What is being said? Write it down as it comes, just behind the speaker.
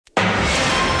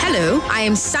Hello, I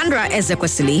am Sandra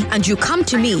Ezekwesili, and you come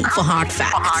to me for hard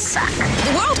facts.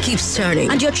 The world keeps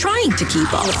turning, and you're trying to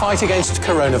keep up. The fight against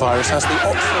coronavirus has the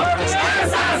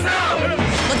Oxford...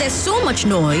 But there's so much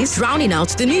noise drowning out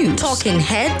the news. Talking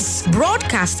heads,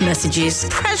 broadcast messages,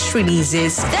 press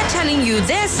releases. They're telling you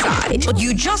their side, but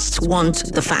you just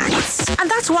want the facts. And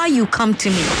that's why you come to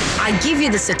me. I give you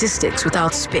the statistics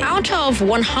without spin. Out of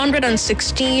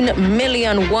 116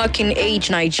 million working age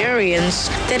Nigerians,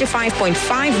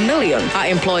 35.5 million are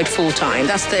employed full-time.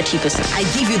 That's 30%. I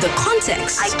give you the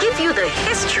context. I give you the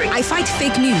history. I fight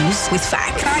fake news with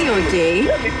facts. Kayode.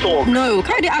 Let me talk. No,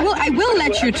 Kayode, I will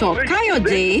let you talk.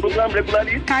 Kayode,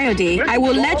 I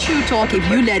will let you talk if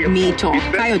you let me talk.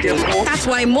 Kayode. That's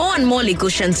why more and more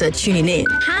Lagosians are tuning in.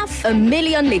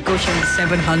 500,000 Lagosians.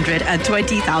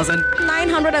 720,000.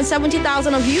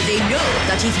 970,000 of you, they know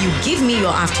that if you give me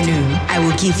your afternoon, I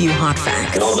will give you hard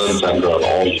facts. Well done, Sandra, on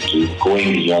all you do,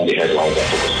 going beyond the headlines and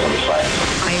focusing on the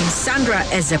facts. I am Sandra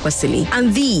Ezekwesili,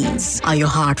 and these are your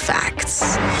hard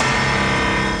facts.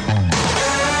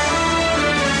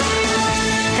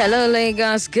 Hello,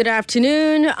 Lagos. Good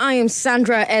afternoon. I am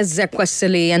Sandra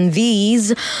Ezekwesili, and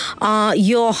these are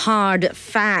your hard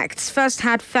facts. First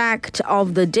hard fact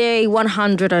of the day,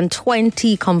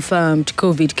 120 confirmed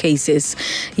COVID cases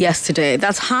yesterday.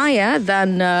 That's higher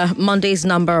than Monday's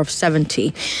number of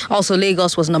 70. Also,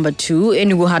 Lagos was number 2.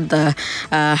 Enugu had the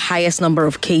highest number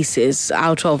of cases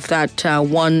out of that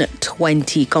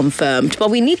 120 confirmed.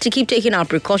 But we need to keep taking our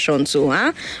precautions,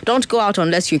 so don't go out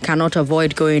unless you cannot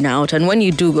avoid going out. And when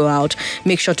you do go out,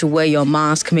 make sure to wear your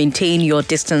mask, maintain your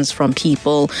distance from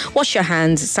people, wash your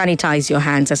hands, sanitize your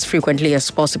hands as frequently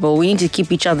as possible. We need to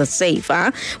keep each other safe.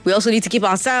 We also need to keep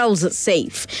ourselves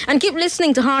safe and keep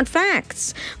listening to hard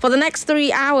facts for the next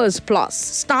 3 hours plus.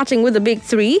 Starting with the big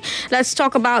 3, let's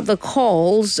talk about the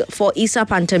calls for Issa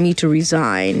Pantami to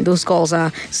resign. Those calls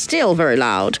are still very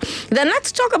loud. Then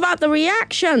let's talk about the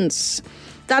reactions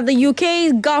that the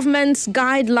UK government's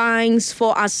guidelines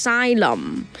for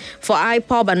asylum for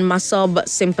IPOB and MASOB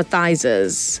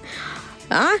sympathizers.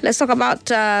 Let's talk about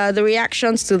the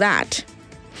reactions to that.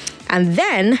 And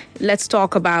then let's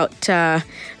talk about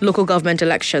local government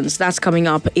elections. That's coming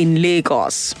up in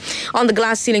Lagos. On the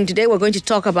glass ceiling today, we're going to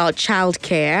talk about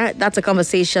childcare. That's a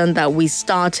conversation that we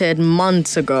started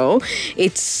months ago.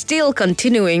 It's still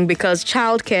continuing because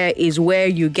childcare is where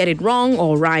you get it wrong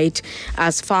or right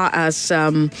as far as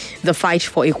the fight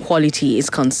for equality is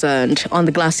concerned. On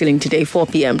the glass ceiling today, 4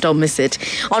 p.m. Don't miss it.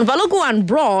 On Balogun and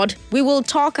Broad, we will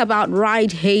talk about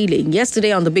ride hailing.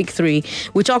 Yesterday on the Big 3,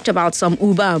 we talked about some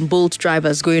Uber and Bolt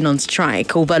drivers going on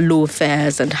strike over low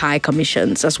fares and high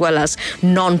commissions, as well as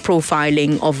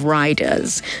non-profiling of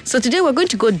riders. So today we're going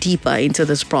to go deeper into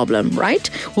this problem, right?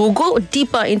 We'll go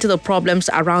deeper into the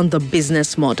problems around the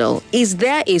business model. Is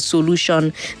there a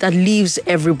solution that leaves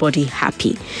everybody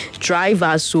happy?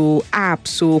 Drivers,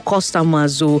 apps,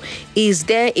 customers, is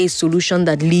there a solution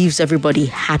that leaves everybody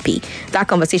happy? That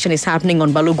conversation is happening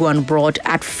on Balogun and Broad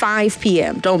at 5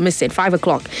 p.m. Don't miss it, 5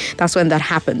 o'clock. That's when that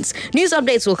happens. News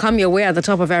updates will come your way at the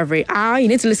top of every hour. You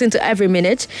need to listen to every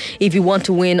minute if you want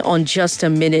to win on just a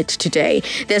minute today.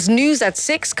 There's news at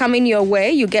 6 coming your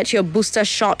way. You get your booster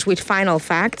shot with final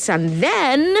facts, and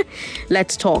then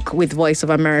let's talk with Voice of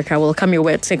America. Will come your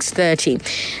way at 6:30.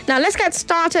 Now let's get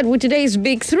started with today's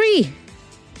Big 3.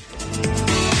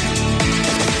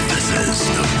 This is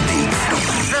the Big 3.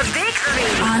 The Big 3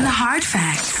 on Hard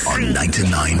Facts on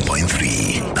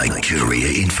 99.3 Nigeria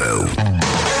Info.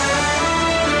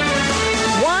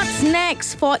 What's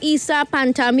next for Issa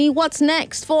Pantami? What's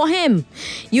next for him?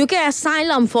 UK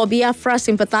asylum for Biafra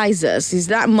sympathizers. Is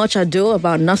that much ado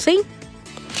about nothing?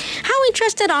 How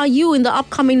interested are you in the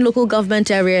upcoming local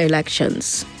government area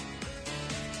elections?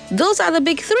 Those are the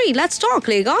big 3. Let's talk,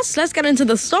 Lagos. Let's get into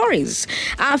the stories.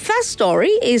 Our first story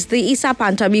is the Issa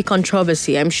Pantami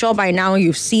controversy. I'm sure by now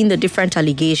you've seen the different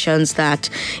allegations that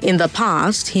in the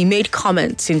past he made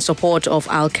comments in support of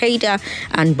Al-Qaeda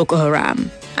and Boko Haram.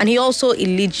 And he also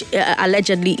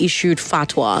allegedly issued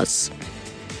fatwas.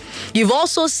 You've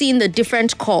also seen the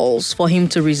different calls for him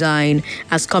to resign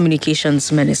as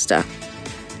communications minister.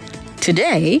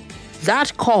 Today,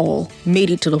 that call made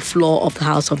it to the floor of the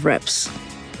House of Reps.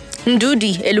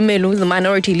 Ndudi Elumelu, the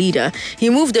minority leader, he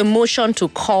moved a motion to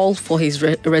call for his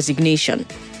resignation.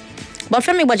 But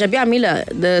Femi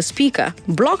Gbajabiamila, the speaker,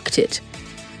 blocked it.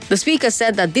 The speaker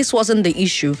said that this wasn't the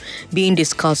issue being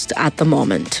discussed at the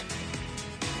moment.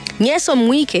 Nyesom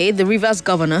Wike, the Rivers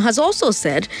governor, has also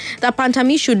said that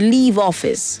Pantami should leave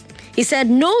office. He said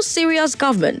no serious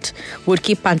government would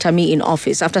keep Pantami in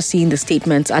office after seeing the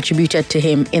statements attributed to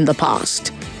him in the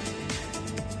past.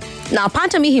 Now,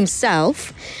 Pantami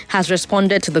himself has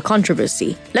responded to the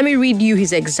controversy. Let me read you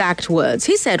his exact words.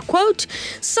 He said, quote,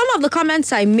 "Some of the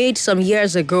comments I made some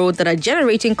years ago that are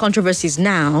generating controversies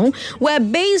now were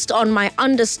based on my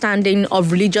understanding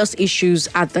of religious issues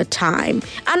at the time.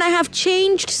 And I have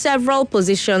changed several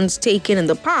positions taken in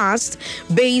the past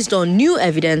based on new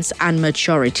evidence and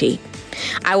maturity.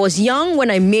 I was young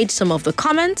when I made some of the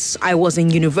comments. I was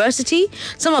in university.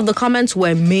 Some of the comments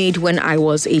were made when I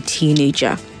was a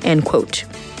teenager." End quote.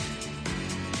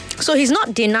 So he's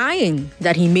not denying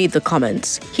that he made the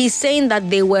comments. He's saying that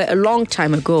they were a long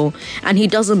time ago and he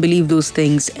doesn't believe those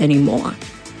things anymore.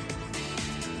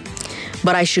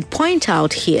 But I should point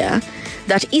out here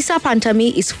that Isa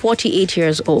Pantami is 48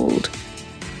 years old.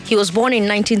 He was born in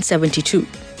 1972.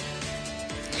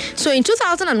 So in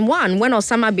 2001, when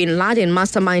Osama bin Laden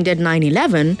masterminded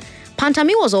 9/11,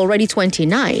 Pantami was already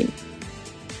 29.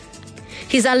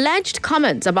 His alleged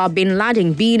comments about bin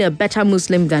Laden being a better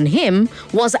Muslim than him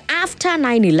was after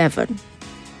 9/11.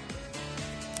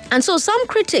 And so some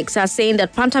critics are saying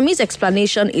that Pantami's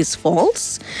explanation is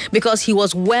false because he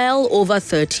was well over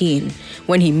 13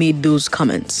 when he made those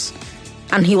comments.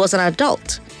 And he was an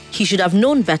adult. He should have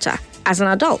known better as an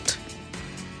adult.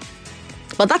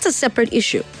 But that's a separate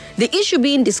issue. The issue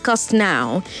being discussed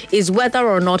now is whether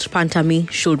or not Pantami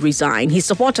should resign. His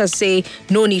supporters say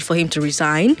no need for him to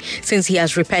resign since he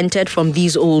has repented from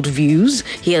these old views.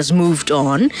 He has moved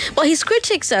on. But his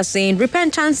critics are saying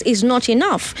repentance is not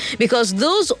enough because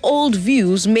those old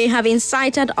views may have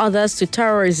incited others to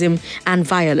terrorism and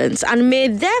violence and may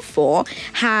therefore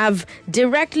have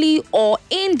directly or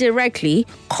indirectly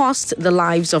cost the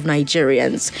lives of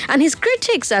Nigerians. And his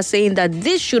critics are saying that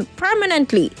this should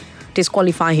permanently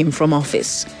disqualify him from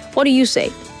office. What do you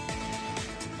say?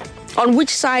 On which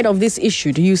side of this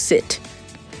issue do you sit?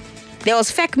 There was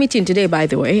FEC meeting today, by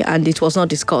the way, and it was not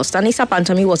discussed. And Isa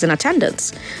Pantami was in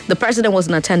attendance. The president was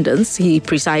in attendance. He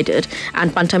presided.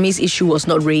 And Pantami's issue was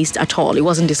not raised at all. It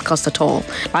wasn't discussed at all.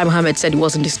 Lai Mohammed said it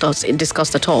wasn't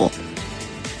discussed at all.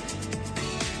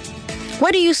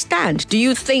 Where do you stand? Do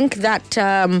you think that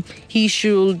he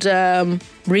should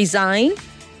resign?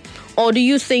 Or do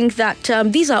you think that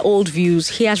these are old views?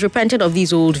 He has repented of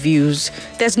these old views.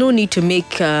 There's no need to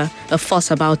make a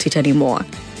fuss about it anymore.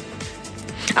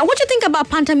 And what do you think about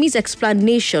Pantami's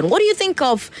explanation? What do you think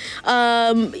of,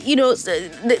 the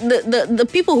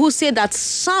people who say that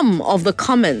some of the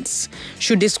comments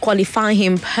should disqualify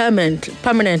him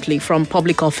permanently from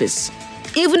public office?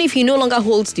 Even if he no longer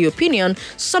holds the opinion,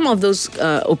 some of those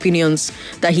opinions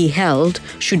that he held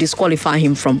should disqualify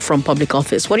him from public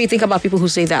office. What do you think about people who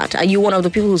say that? Are you one of the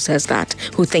people who says that,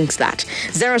 who thinks that?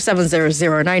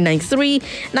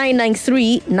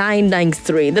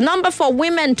 0700-993-993. The number for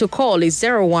women to call is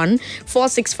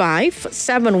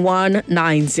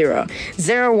 01-465-7190.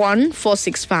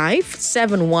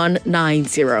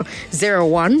 01-465-7190.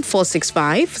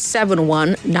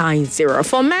 01-465-7190.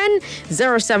 For men,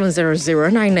 0700-993-993.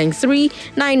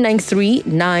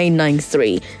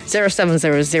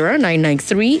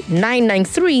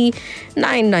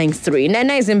 0700-993-993.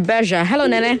 Nene is in Beja. Hello,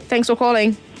 Nene. Thanks for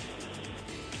calling.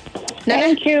 Nene?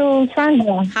 Thank you,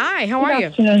 Sandra. Hi, how are you?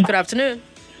 Good afternoon.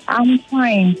 I'm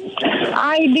fine.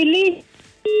 I believe...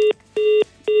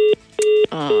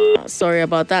 Sorry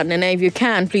about that, Nene. If you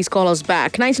can, please call us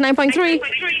back. 99.3.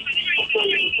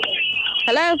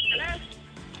 Hello?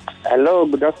 Hello,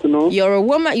 good afternoon. You're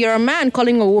a man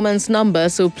calling a woman's number,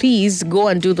 so please go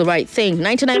and do the right thing.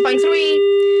 99.3.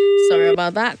 Sorry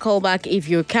about that. Call back if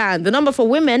you can. The number for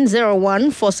women,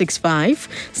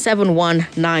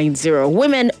 01-465-7190.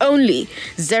 Women only,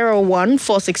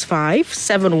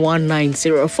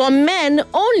 01-465-7190. For men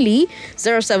only,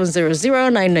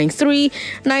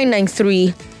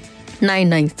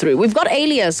 0700-993-993. We've got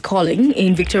Elias calling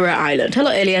in Victoria Island.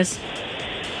 Hello, Elias.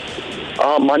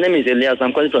 My name is Elias.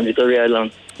 I'm calling from Victoria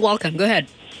Island. Welcome. Go ahead.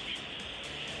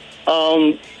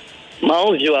 My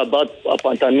own view about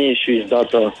Pantami issue is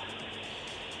that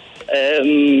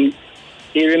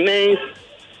he remains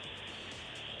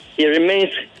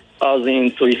as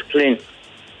in to his claim.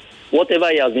 Whatever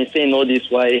he has been saying all this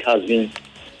while has been.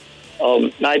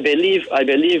 I believe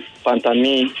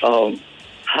Pantami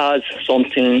has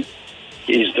something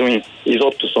he's doing. He's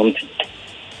up to something,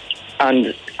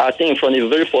 and I think from the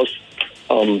very first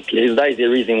place, that is the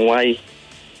reason why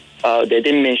they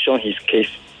didn't mention his case,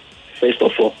 first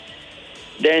of all.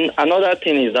 Then another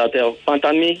thing is that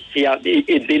Pantami,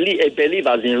 a belief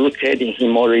has been rooted in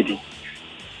him already.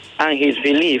 And his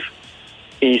belief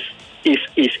is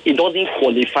it doesn't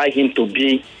qualify him to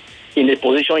be in the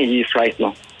position he is right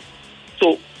now.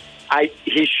 So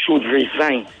he should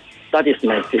resign. That is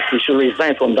my take. He should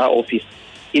resign from that office.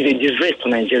 is a disgrace to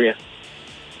Nigeria.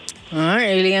 All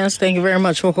right, Elias, thank you very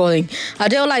much for calling.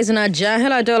 Adeola is in Aja.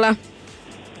 Hello, Adeola.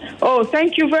 Oh,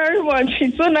 thank you very much.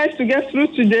 It's so nice to get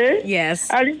through today.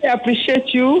 Yes. I really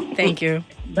appreciate you. Thank you.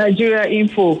 Nigeria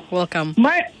Info. Welcome.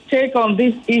 My take on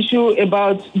this issue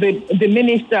about the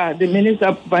minister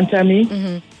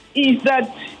Pantami, is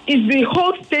that it's the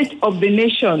whole state of the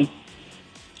nation.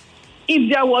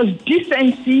 If there was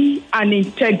decency and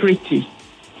integrity,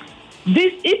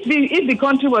 if the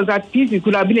country was at peace, it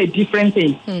could have been a different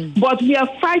thing. But we are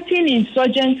fighting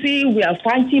insurgency, we are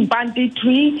fighting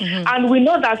banditry, and we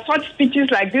know that such speeches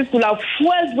like this will have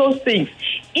fueled those things.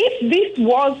 If this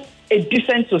was a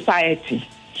decent society,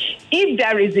 if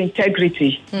there is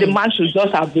integrity, the man should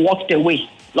just have walked away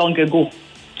long ago.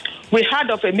 We heard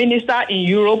of a minister in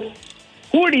Europe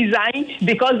who resigned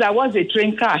because there was a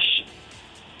train crash.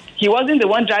 He wasn't the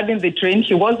one driving the train.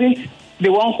 He wasn't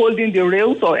the one holding the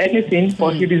rails or anything,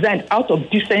 but he resigned out of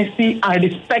decency and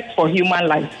respect for human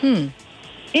life.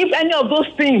 If any of those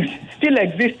things still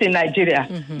exist in Nigeria,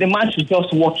 the man should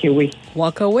just walk away.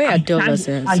 Walk away, Adeola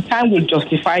says. And time will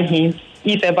justify him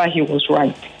if ever he was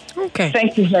right. Okay.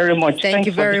 Thank you very much. Thank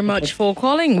you very much for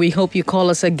calling. We hope you call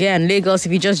us again. Lagos,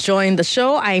 if you just joined the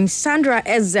show, I'm Sandra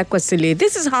Ezekwesili.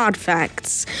 This is Hard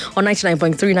Facts on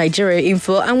 99.3 Nigeria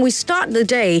Info, and we start the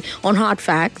day on Hard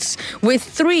Facts with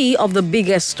three of the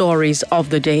biggest stories of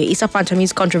the day. Issa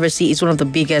Pantami's controversy is one of the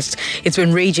biggest. It's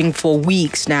been raging for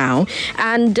weeks now,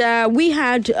 and we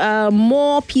had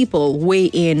more people weigh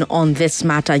in on this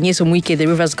matter. Nyesom Wike, the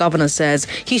Rivers governor, says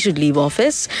he should leave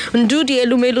office. Ndudi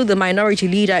Elumelu, the minority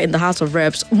leader in the House of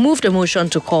Reps, moved a motion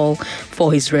to call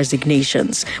for his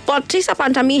resignations. But Issa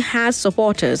Pantami has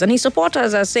supporters, and his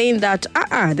supporters are saying that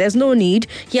there's no need.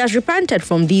 He has repented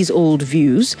from these old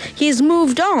views. He's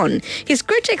moved on. His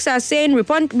critics are saying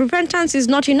repentance is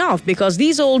not enough because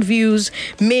these old views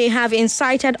may have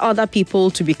incited other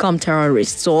people to become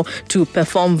terrorists or to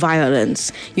perform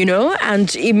violence, and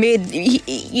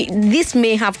this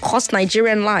may have cost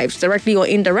Nigerian lives directly or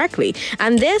indirectly.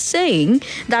 And they're saying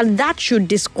that should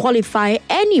disqualify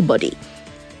anybody,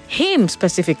 him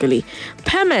specifically,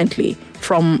 permanently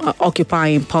from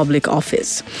occupying public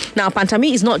office. Now,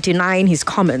 Pantami is not denying his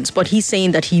comments, but he's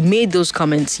saying that he made those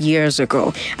comments years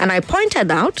ago. And I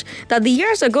pointed out that the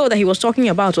years ago that he was talking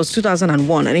about was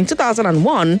 2001. And in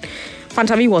 2001,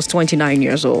 Pantami was 29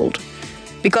 years old.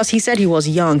 Because he said he was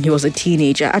young, he was a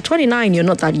teenager. At 29, you're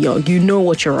not that young. You know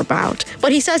what you're about.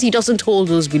 But he says he doesn't hold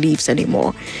those beliefs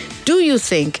anymore. Do you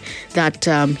think that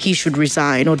he should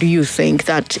resign, or do you think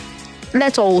that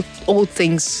let all old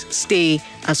things stay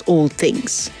as old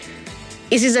things?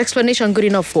 Is his explanation good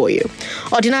enough for you?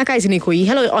 Odinaka is in Ikoyi.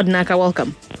 Hello, Odinaka.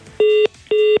 Welcome.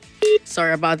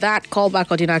 Sorry about that. Call back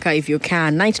Odinaka if you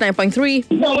can. 99.3.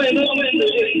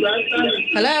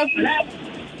 Hello?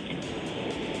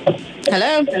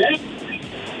 Hello?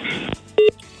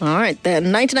 All right, then.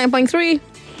 99.3.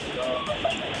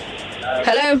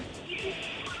 Hello?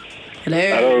 Hello?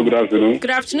 Hello, good afternoon. Good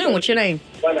afternoon. What's your name?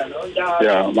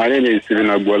 Yeah, my name is Stephen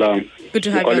Agbola. Good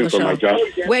to have you on the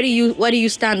show. Where do you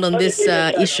stand on this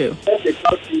issue?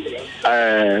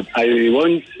 I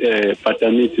want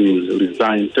Pantami to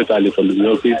resign totally from the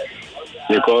office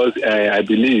because I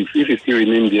believe if he still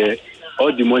remains there,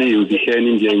 all the money he will be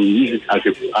earning there, he will use it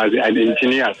as an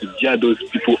engineer to gear those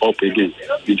people up again.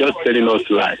 He's just telling us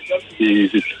lies. He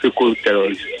is a typical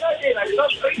terrorist.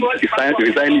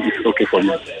 Resigning is okay for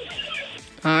me.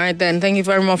 All right, then. Thank you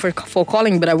very much for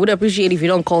calling, but I would appreciate if you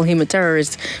don't call him a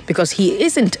terrorist because he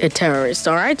isn't a terrorist,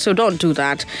 all right? So don't do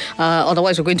that.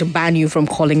 Otherwise, we're going to ban you from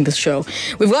calling the show.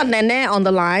 We've got Nene on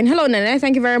the line. Hello, Nene.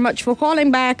 Thank you very much for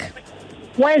calling back.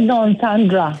 Well done,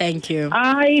 Sandra. Thank you.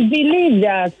 I believe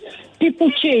that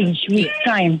people change with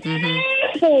time.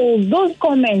 So those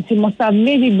comments, he must have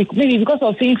made it maybe because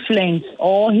of influence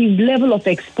or his level of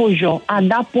exposure at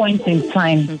that point in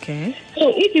time. Okay.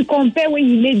 So if you compare when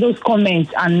he made those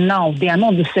comments and now, they are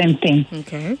not the same thing.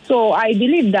 Okay. So I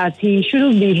believe that he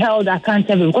shouldn't be held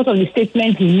accountable because of the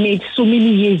statement he made so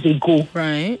many years ago.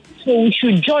 Right. So we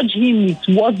should judge him with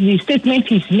what the statement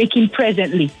he's making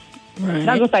presently. Right.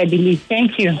 That's what I believe.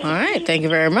 Thank you. All right. Thank you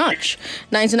very much.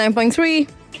 99.3.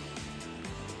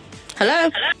 Hello?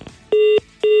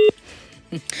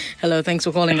 Hello, thanks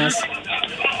for calling us.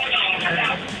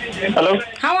 Hello?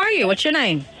 How are you? What's your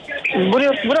name? Good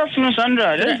afternoon,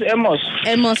 Sandra. This is Amos.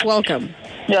 Amos, welcome.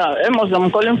 Yeah, Amos,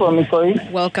 I'm calling from Ikoyi.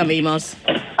 Welcome, Amos.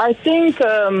 I think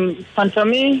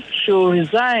Pantami should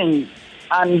resign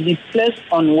and be placed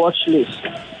on watch list.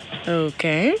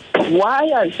 Okay.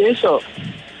 Why I say so?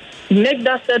 Make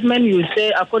that statement, you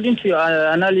say, according to your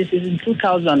analysis, in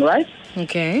 2000, right?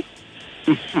 Okay.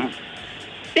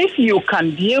 if you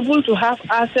can be able to have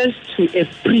access to a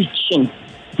preaching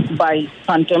by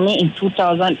Pantami in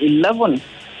 2011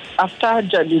 after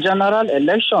the general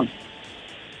election,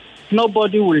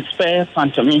 nobody will spare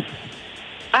Pantami.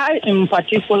 I, in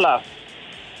particular,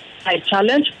 I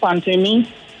challenged Pantami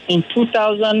in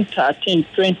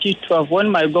 2013-2012 when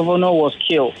my governor was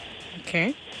killed.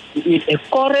 Okay. With a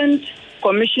current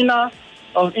commissioner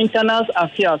of internal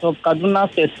affairs of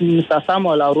Kaduna State, Mr.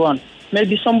 Samuel Aruan.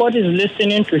 Maybe somebody is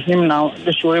listening to him now.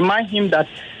 They should remind him that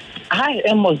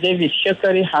Amos David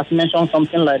Shekari has mentioned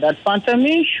something like that.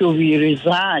 Pantami should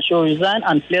resign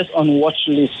and place on watch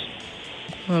list.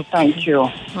 Okay. Thank you.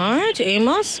 All right,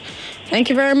 Amos. Thank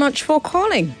you very much for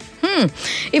calling.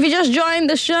 If you just joined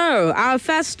the show, our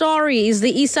first story is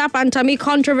the Issa Pantami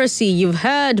controversy. You've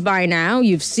heard by now,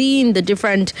 you've seen the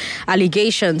different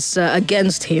allegations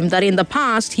against him, that in the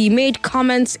past he made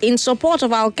comments in support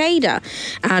of Al-Qaeda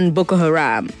and Boko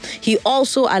Haram. He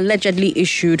also allegedly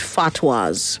issued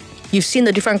fatwas. You've seen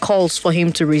the different calls for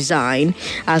him to resign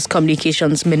as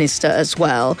communications minister as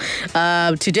well.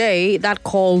 Today, that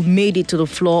call made it to the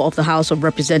floor of the House of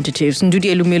Representatives.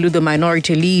 Ndudi Elumelu, the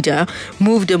minority leader,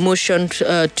 moved a motion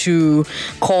to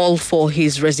call for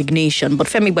his resignation. But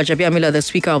Femi Gbajabiamila, the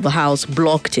Speaker of the House,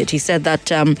 blocked it. He said that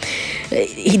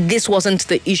this wasn't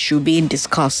the issue being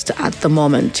discussed at the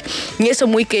moment.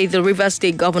 Nyesom Wike, the Rivers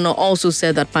State governor, also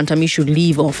said that Pantami should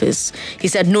leave office. He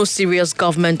said no serious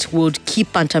government would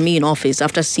keep Pantami in office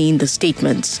after seeing the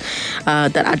statements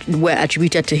that were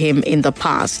attributed to him in the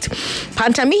past.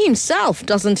 Pantami himself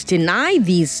doesn't deny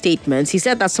these statements. He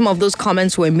said that some of those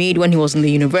comments were made when he was in the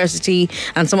university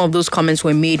and some of those comments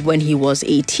were made when he was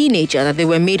a teenager, that they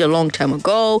were made a long time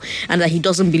ago and that he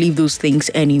doesn't believe those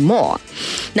things anymore.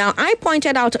 Now, I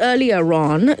pointed out earlier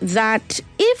on that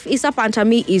if Issa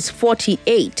Pantami is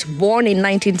 48, born in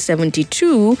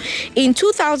 1972, in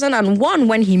 2001,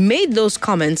 when he made those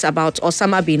comments about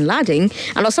Osama bin Laden,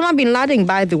 and Osama bin Laden,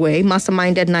 by the way,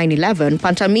 masterminded 9/11,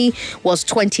 Pantami was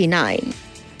 29.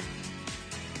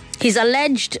 His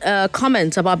alleged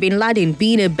comments about bin Laden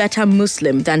being a better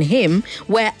Muslim than him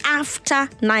were after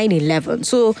 9/11.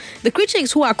 So the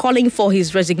critics who are calling for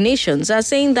his resignations are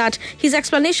saying that his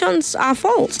explanations are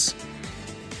false,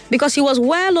 because he was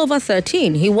well over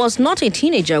 13. He was not a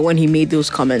teenager when he made those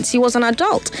comments. He was an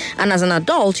adult. And as an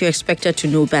adult, you're expected to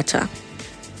know better.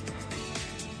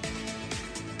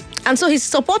 And so his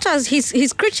supporters,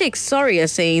 his critics, are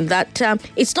saying that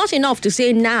it's not enough to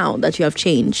say now that you have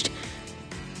changed.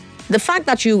 The fact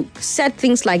that you said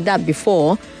things like that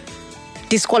before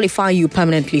disqualify you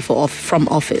permanently from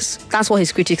office. That's what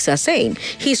his critics are saying.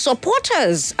 His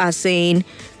supporters are saying,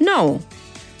 no,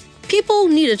 people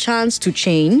need a chance to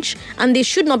change and they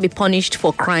should not be punished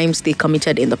for crimes they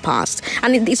committed in the past.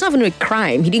 And it's not even a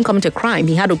crime. He didn't commit a crime.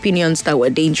 He had opinions that were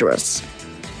dangerous.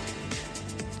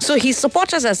 So his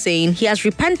supporters are saying he has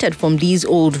repented from these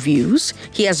old views.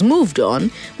 He has moved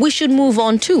on. We should move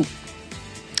on too.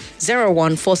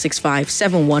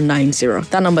 014657190.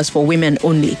 That number is for women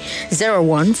only.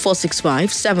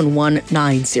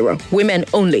 014657190. Women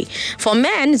only. For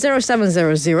men,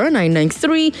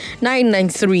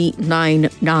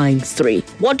 0700-993-993-993.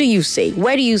 What do you say?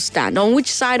 Where do you stand? On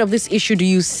which side of this issue do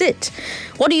you sit?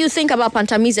 What do you think about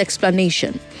Pantami's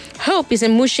explanation? Hope is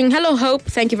in Mushing. Hello, Hope.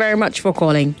 Thank you very much for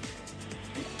calling.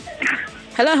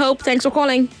 Hello, Hope. Thanks for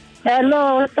calling.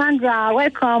 Hello, Sandra.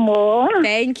 Welcome.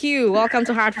 Thank you. Welcome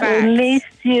to Hard Facts. I missed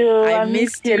you. I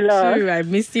missed you too. I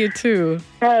missed you too.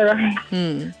 All right.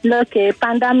 Okay,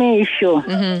 pandemic issue.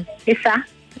 Issa,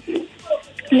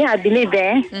 I believe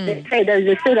there. There's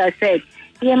a story that said,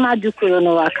 you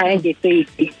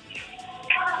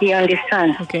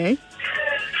understand? Okay.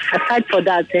 Aside for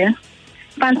that,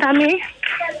 Pantami,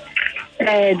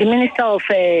 the Minister of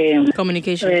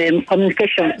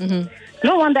Communication.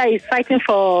 No wonder he's fighting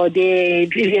for the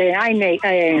INA,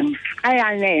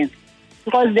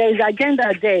 because there is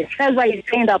agenda there. That's why he's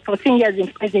saying that 14 years in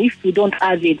prison if we don't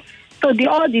have it. So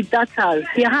all the data,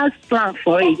 he has plans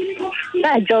for it.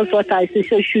 That's just what I say.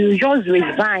 So she should just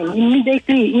resign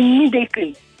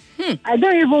immediately. I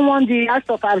don't even want the House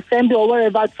of Assembly or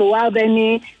whatever to have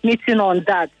any meeting on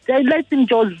that. They let him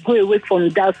just go away from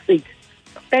that seat.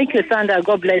 Thank you, Sandra.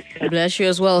 God bless you. Bless you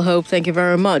as well, Hope. Thank you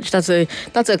very much. That's a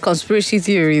conspiracy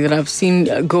theory that I've seen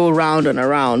go around and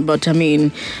around. But I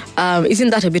mean, isn't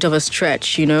that a bit of a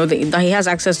stretch? You know, that he has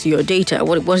access to your data.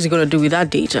 What is he going to do with that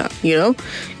data? You know,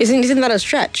 isn't that a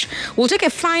stretch? We'll take a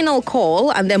final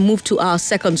call and then move to our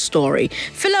second story.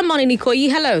 Philemon Nikoyi,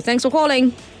 hello. Thanks for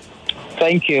calling.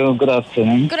 Thank you. Good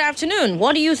afternoon. Good afternoon.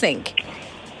 What do you think?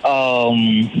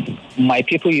 My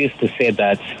people used to say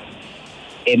that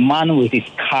a man with his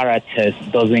characters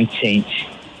doesn't change.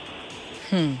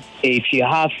 If you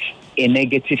have a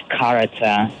negative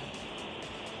character,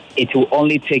 it will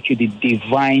only take you the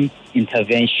divine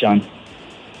intervention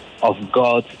of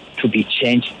God to be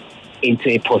changed into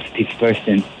a positive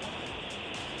person.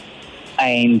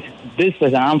 And this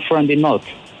person, I'm from the north.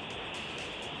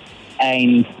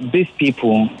 And these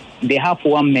people, they have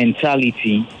one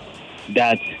mentality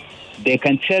that they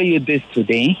can tell you this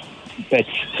today, but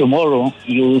tomorrow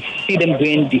you'll see them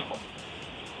doing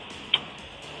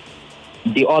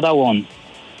the other one.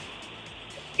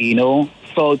 You know?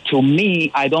 So to me,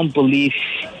 I don't believe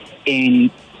in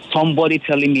somebody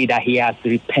telling me that he has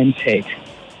repented.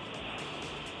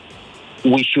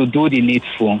 We should do the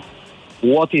needful.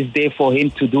 What is there for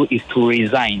him to do is to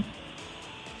resign.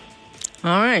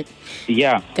 All right.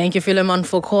 Yeah. Thank you, Philemon,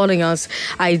 for calling us.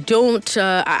 I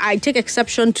take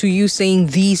exception to you saying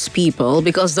these people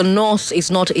because the North is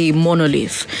not a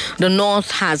monolith. The North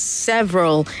has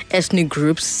several ethnic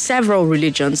groups, several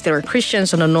religions. There are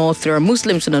Christians in the North. There are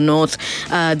Muslims in the North.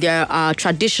 There are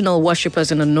traditional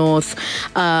worshippers in the North.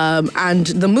 And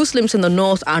the Muslims in the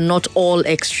North are not all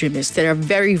extremists. There are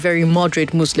very, very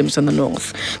moderate Muslims in the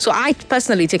North. So I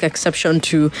personally take exception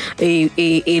to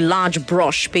a large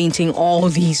brush painting all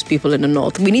these people in the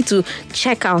North. We need to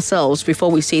check ourselves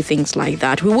before we say things like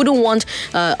that. We wouldn't want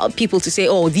people to say,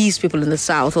 oh, these people in the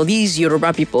South, or these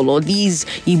Yoruba people, or these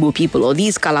Igbo people, or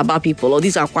these Calabar people, or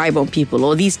these Akwa Ibom people,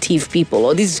 or these Tiv people,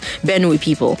 or these Benue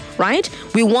people, right?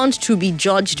 We want to be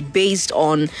judged based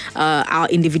on our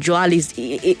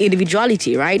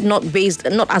individuality, right? Not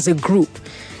as a group.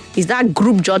 Is that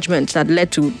group judgment that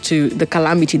led to the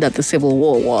calamity that the Civil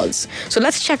War was. So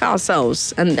let's check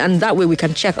ourselves, and that way we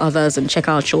can check others and check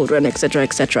our children, etc.,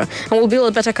 etc., and we'll build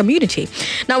a better community.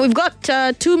 Now, we've got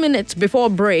 2 minutes before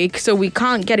break, so we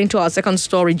can't get into our second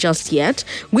story just yet,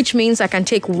 which means I can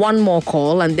take one more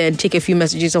call and then take a few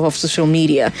messages off of social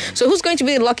media. So who's going to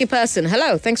be the lucky person?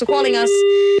 Hello, thanks for calling us.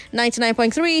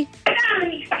 99.3.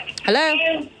 Hello.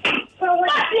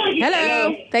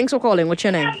 Hello. Thanks for calling. What's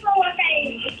your name?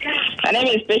 My name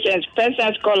is Patience,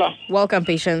 Patience caller. Welcome,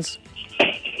 Patience.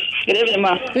 Good evening,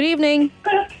 ma. Good evening.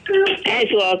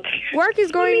 How's work? Work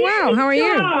is going well. How are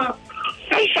you? I'm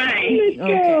fine.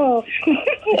 Okay.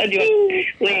 What do you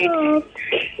wait?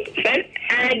 But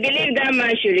I believe that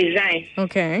man should resign.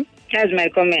 Okay. That's my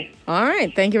comment. All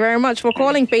right. Thank you very much for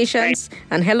calling, Patience.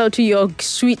 And hello to your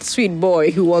sweet, sweet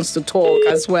boy who wants to talk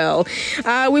as well.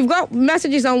 We've got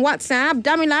messages on WhatsApp.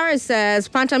 Damilara says,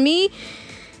 Pantami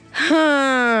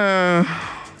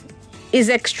is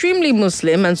extremely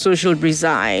Muslim and so should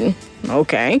resign.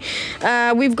 Okay.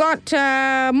 We've got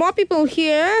more people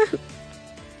here.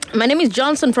 My name is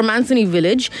Johnson from Anthony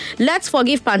Village. Let's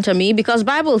forgive Pantami because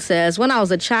Bible says, when I was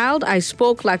a child, I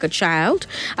spoke like a child.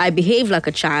 I behaved like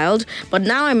a child. But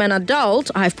now I'm an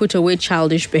adult. I've put away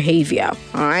childish behavior.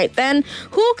 All right, then.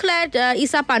 Who cleared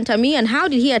Issa Pantami and how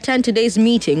did he attend today's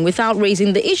meeting without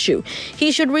raising the issue?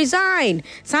 He should resign.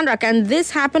 Sandra, can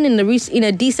this happen in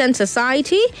a decent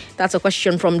society? That's a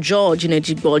question from George in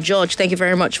Ejigbo. George, thank you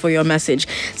very much for your message.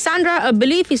 Sandra, a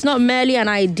belief is not merely an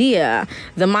idea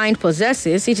the mind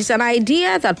possesses. It is an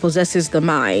idea that possesses the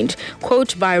mind.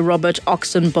 Quote by Robert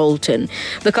Oxon Bolton.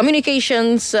 The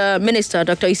communications minister,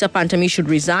 Dr. Issa Pantami, should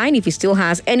resign if he still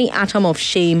has any atom of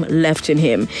shame left in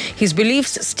him. His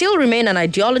beliefs still remain an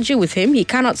ideology with him. He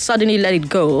cannot suddenly let it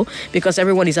go because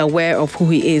everyone is aware of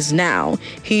who he is now.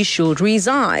 He should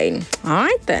resign. All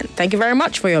right, then. Thank you very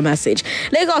much for your message.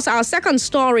 Lagos, our second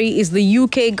story is the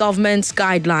UK government's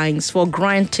guidelines for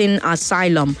granting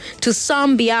asylum to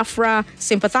some Biafra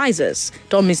sympathizers.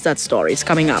 Don't miss that story. It's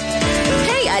coming up.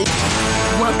 Hey,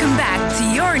 welcome back to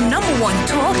your number one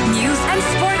talk, news, and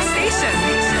sports station.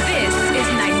 This is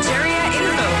Nigeria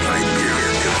Info.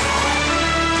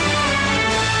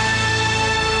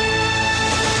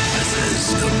 This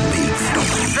is the Big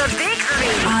Three. The Big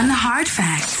Three. On Hard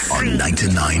Facts. On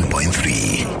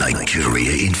 99.3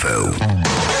 Nigeria Info.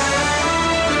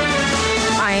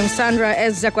 I am Sandra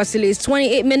Ezekwesili. It's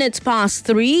 28 minutes past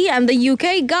 3, and the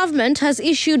UK government has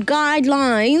issued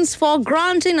guidelines for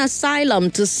granting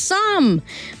asylum to some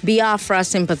Biafra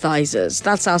sympathizers.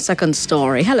 That's our second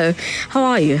story. Hello, how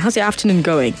are you? How's your afternoon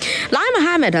going? Lai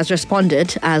Mohammed has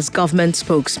responded as government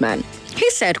spokesman. He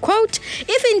said, quote,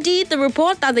 if indeed the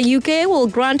report that the UK will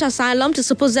grant asylum to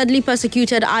supposedly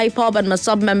persecuted IPOB and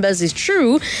MASOB members is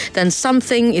true, then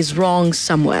something is wrong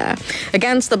somewhere.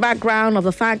 Against the background of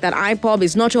the fact that IPOB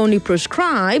is not only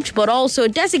proscribed, but also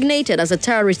designated as a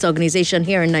terrorist organization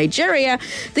here in Nigeria,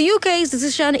 the UK's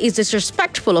decision is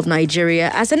disrespectful of Nigeria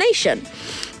as a nation.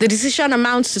 The decision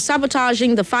amounts to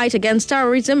sabotaging the fight against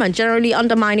terrorism and generally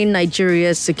undermining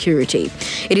Nigeria's security.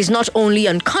 It is not only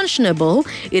unconscionable,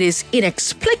 it is inexcusable.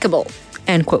 inexplicable,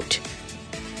 end quote.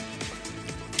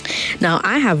 Now,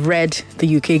 I have read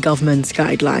the UK government's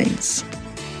guidelines.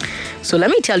 So let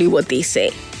me tell you what they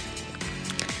say.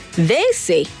 They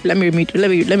say, let me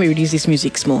reduce this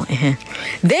music small.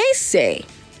 They say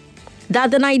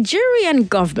that the Nigerian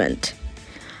government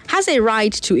has a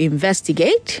right to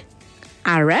investigate,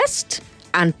 arrest,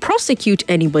 and prosecute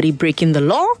anybody breaking the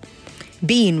law,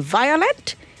 being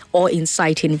violent, or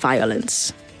inciting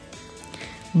violence.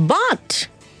 But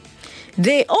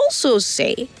they also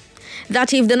say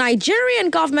that if the Nigerian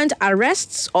government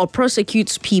arrests or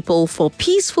prosecutes people for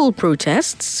peaceful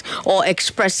protests or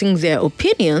expressing their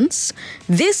opinions,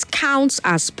 this counts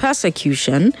as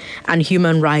persecution and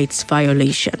human rights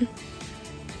violation.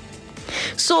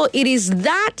 So it is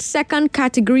that second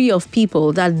category of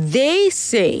people that they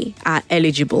say are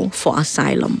eligible for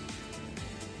asylum.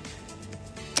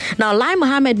 Now, Lai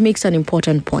Mohammed makes an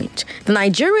important point. The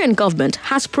Nigerian government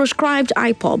has proscribed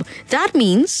IPOB. That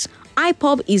means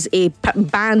IPOB is a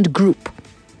banned group.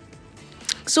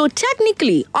 So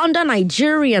technically, under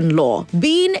Nigerian law,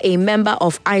 being a member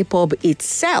of IPOB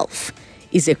itself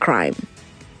is a crime.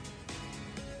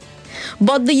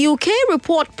 But the UK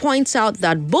report points out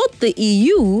that both the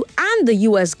EU and the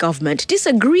US government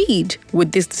disagreed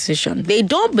with this decision. They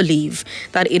don't believe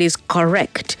that it is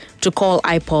correct to call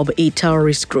IPOB a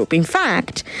terrorist group. In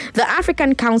fact, the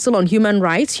African Council on Human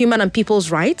Rights, Human and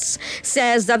People's Rights,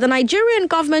 says that the Nigerian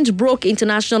government broke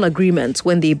international agreements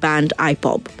when they banned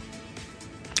IPOB.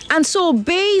 And so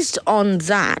based on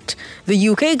that, the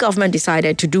UK government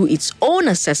decided to do its own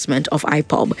assessment of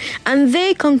IPOB, and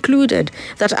they concluded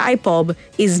that IPOB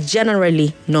is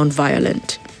generally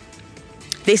non-violent.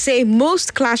 They say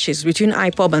most clashes between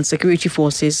IPOB and security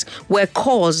forces were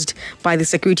caused by the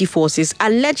security forces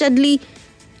allegedly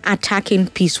attacking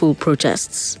peaceful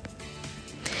protests.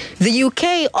 The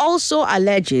UK also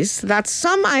alleges that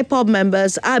some IPOB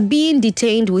members are being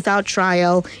detained without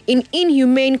trial in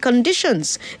inhumane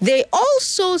conditions. They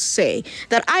also say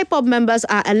that IPOB members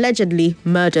are allegedly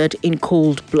murdered in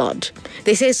cold blood.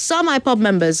 They say some IPOB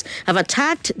members have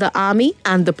attacked the army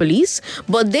and the police,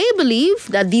 but they believe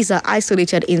that these are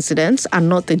isolated incidents and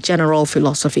not the general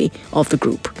philosophy of the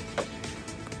group.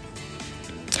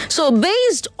 So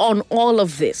based on all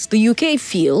of this, the UK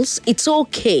feels it's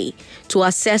okay to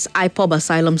assess IPOB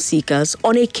asylum seekers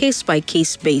on a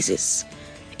case-by-case basis.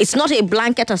 It's not a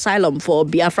blanket asylum for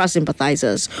Biafra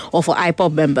sympathizers or for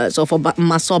IPOB members or for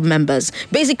MASOB members.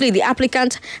 Basically, the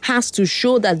applicant has to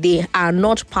show that they are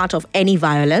not part of any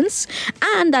violence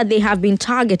and that they have been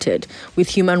targeted with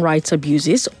human rights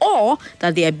abuses or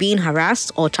that they are being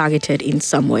harassed or targeted in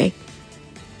some way.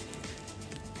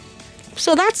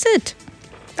 So that's it.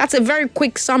 That's a very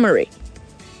quick summary.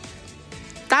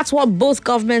 That's what both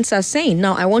governments are saying.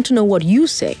 Now, I want to know what you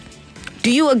say.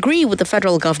 Do you agree with the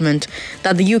federal government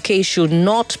that the UK should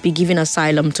not be giving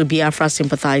asylum to Biafra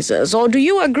sympathizers? Or do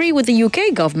you agree with the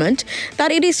UK government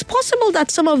that it is possible that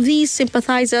some of these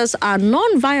sympathizers are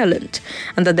non-violent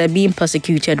and that they're being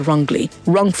persecuted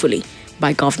wrongfully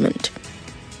by government?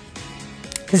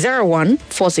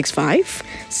 01465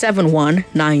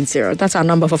 7190. That's our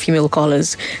number for female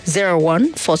callers.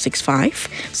 01465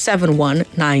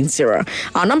 7190.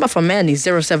 Our number for men is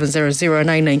 0700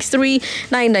 993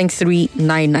 993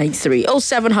 993.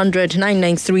 0700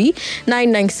 993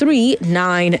 993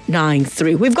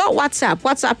 993. We've got WhatsApp.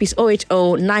 WhatsApp is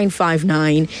 080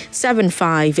 959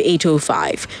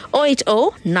 75805.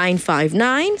 080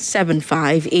 959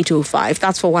 75805.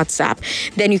 That's for WhatsApp.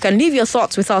 Then you can leave your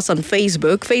thoughts with us on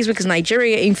Facebook. Facebook is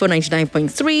Nigeria Info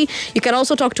 99.3. You can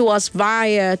also talk to us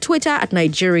via Twitter at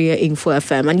Nigeria Info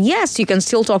FM. And yes, you can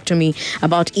still talk to me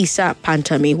about Issa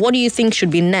Pantami. What do you think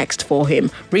should be next for him?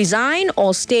 Resign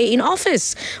or stay in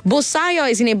office? Busayo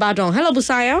is in Ibadan. Hello,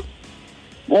 Busayo.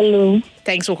 Hello.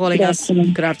 Thanks for calling us.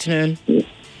 Good afternoon.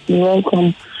 You're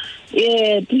welcome.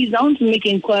 Yeah, please, I want to make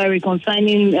inquiry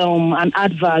concerning an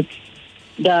advert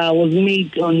that was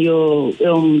made on your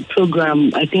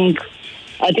program. I think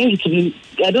it will be,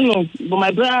 I don't know, but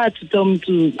my brother had to tell me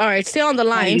to... All right, stay on the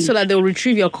line so that they'll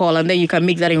retrieve your call and then you can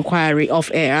make that inquiry off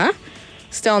air.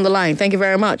 Stay on the line. Thank you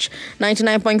very much.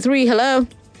 99.3, hello.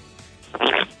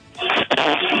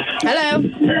 Hello.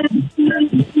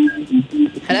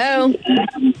 Hello.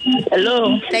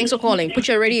 Hello. Thanks for calling. Put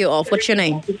your radio off. What's your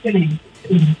name?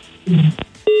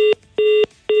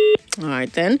 All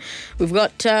right, then. We've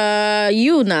got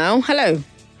you now. Hello.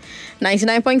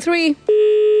 99.3.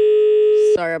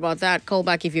 Sorry about that. Call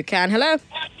back if you can. Hello?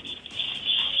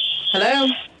 Hello?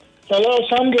 Hello,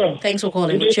 Sandra. Thanks for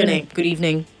calling. What's your name? Good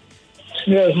evening.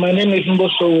 Yes, my name is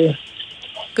Mboso.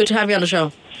 Good to have you on the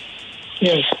show.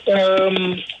 Yes.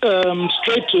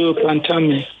 Straight to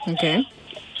Pantami. Okay.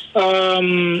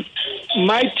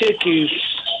 My take is,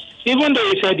 even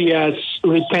though he said he has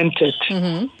repented,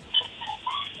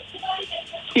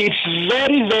 it's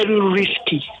very, very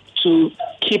risky to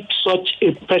keep such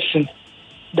a person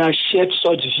that shared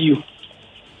such view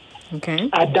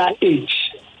at that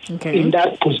age, in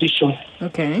that position.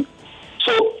 Okay.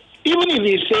 So even if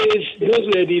he says those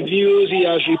were the views, he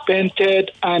has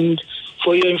repented, and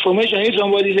for your information, if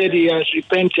somebody said he has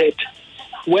repented,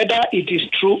 whether it is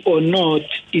true or not,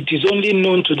 it is only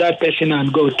known to that person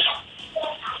and God.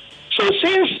 So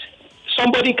since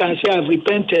somebody can say I've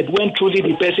repented when truly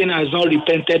the person has not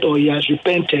repented or he has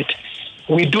repented,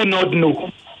 we do not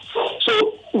know.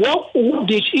 So what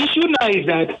the issue now is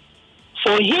that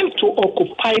for him to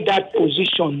occupy that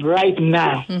position right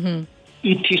now,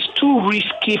 it is too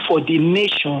risky for the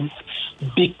nation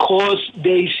because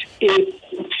there is a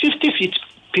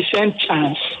 50%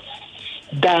 chance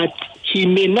that he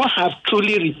may not have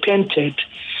truly repented,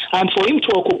 and for him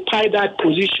to occupy that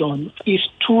position is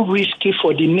too risky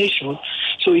for the nation.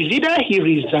 So it's either he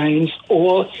resigns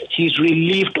or he's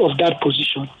relieved of that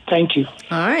position. Thank you.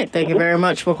 All right. Thank you very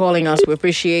much for calling us. We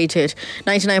appreciate it.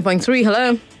 99.3,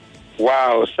 hello.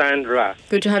 Wow, Sandra.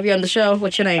 Good to have you on the show.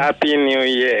 What's your name? Happy New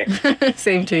Year.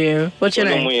 Same to you. What's your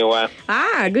name?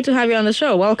 Good to have you on the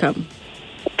show. Welcome.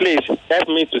 Please help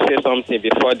me to say something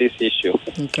before this issue.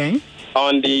 Okay.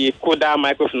 On the Kuda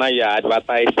microfinance you are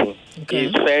advertising,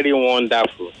 it's very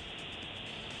wonderful.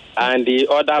 And the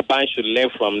other banks should learn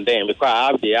from them because I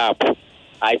have the app.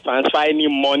 I transfer any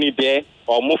money there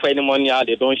or move any money out,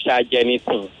 they don't charge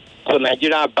anything. So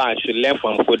Nigerian banks should learn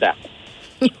from Kuda.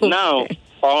 Now,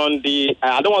 on the,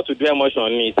 I don't want to dwell much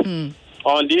on it.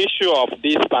 On the issue of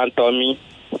this Pantami,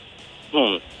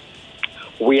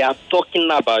 we are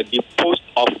talking about the post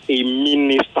of a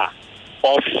minister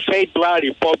of Federal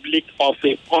Republic of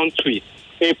a country,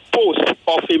 a post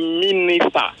of a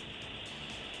minister.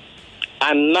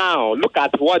 And now, look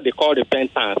at what they call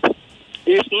repentance.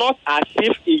 It's not as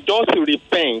if he just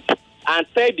repent and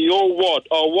tell the whole world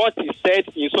or what he said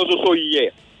in so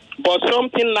year. But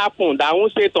something happened, I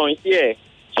won't say it on here.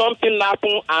 Something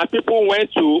happened and people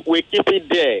went to, we keep it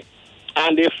there.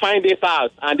 And they find it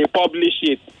out and they publish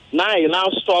it. Now he's now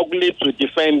struggling to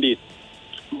defend it.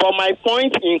 But my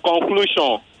point in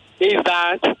conclusion is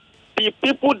that the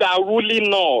people that are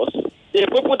ruling us, the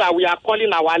people that we are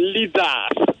calling our leaders.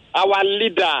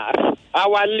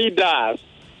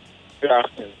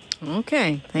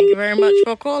 Okay. Thank you very much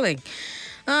for calling.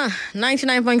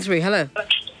 99.3, hello.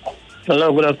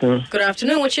 Hello, good afternoon. Good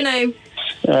afternoon. What's your name?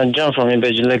 John from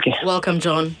Ibejileki. Welcome,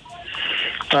 John.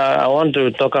 I want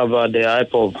to talk about the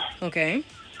IPOB. Okay.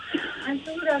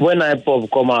 When IPOB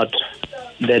come out,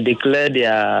 they declare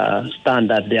their stand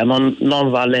that they are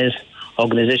non-violence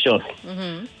organization.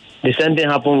 The same thing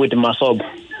happened with Masob.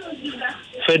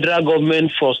 Federal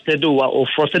government frustrated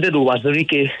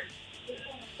Wazirike,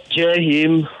 jailed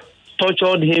him,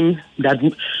 tortured him.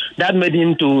 That made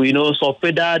him to,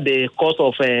 subpedal the cause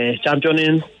of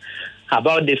championing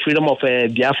about the freedom of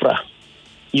Biafra.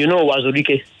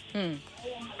 Wazirike.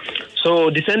 So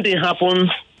the same thing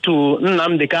happened to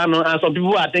Nnamdi Kanu, and some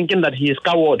people are thinking that he is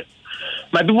coward.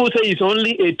 My people say it's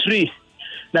only a tree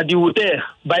that you will tell,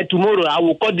 by tomorrow I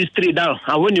will cut this tree down,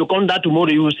 and when you come down tomorrow,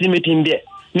 you will see meet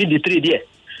the tree there.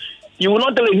 You will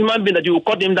not tell a human being that you will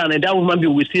cut him down and that human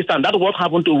being will still stand. That's what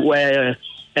happened to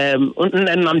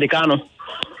Nnamdi Kanu.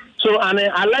 So, and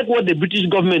I like what the British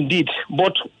government did,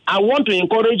 but I want to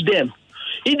encourage them.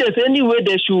 If there's any way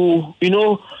they should,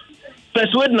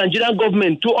 persuade Nigerian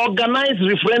government to organize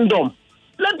referendum,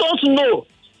 let us know.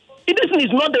 This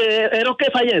is not a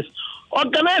rocket science.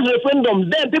 Organize referendum,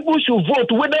 then people should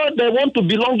vote whether they want to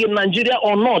belong in Nigeria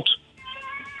or not.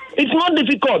 It's not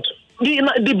difficult.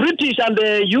 The British and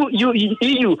the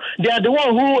EU, they are the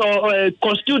one who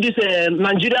constitute this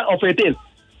Nigeria of a thing.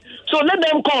 So let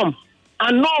them come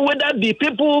and know whether the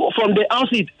people from the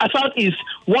Southeast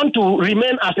want to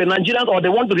remain as a Nigerian or they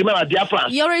want to remain as Biafran.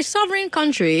 You're a sovereign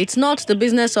country. It's not the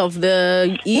business of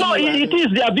the EU. No, it is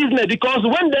their business because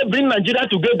when they bring Nigeria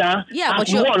together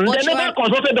as one, they never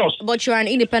consulted us. But you're an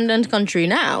independent country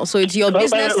now, so it's your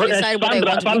business to decide whether you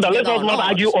want to be together let us not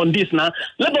argue on this now.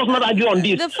 Let us not argue on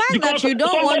this. The fact that you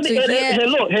don't want to hear...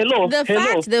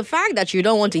 The fact that you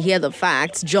don't want to hear the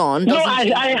facts, John... No,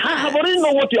 I already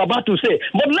know what you're about to say.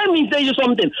 But let me tell you you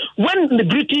something. When the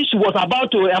British was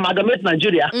about to amalgamate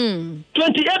Nigeria,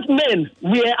 28 men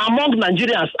were among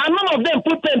Nigerians, and none of them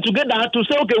put pen together to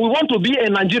say, okay, we want to be a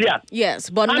Nigerian. Yes,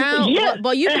 but And now, yes,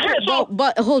 but you people,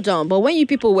 but hold on. But when you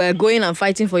people were going and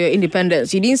fighting for your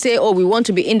independence, you didn't say, oh, we want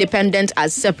to be independent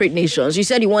as separate nations. You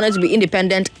said you wanted to be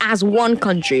independent as one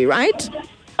country, right?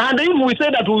 And if we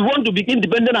say that we want to be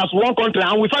independent as one country,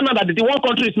 and we find out that the one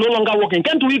country is no longer working,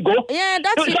 can't we go? Yeah,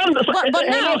 that's it. But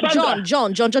now,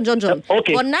 John.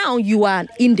 Okay. But now you are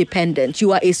independent.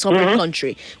 You are a sovereign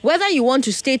country. Whether you want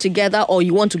to stay together or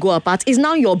you want to go apart is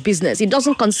now your business. It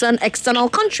doesn't concern external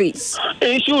countries.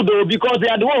 It should, though, because they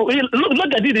are the one.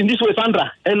 Look at it in this way,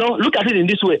 Sandra. Look at it in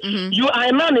this way. You are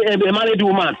a man, a married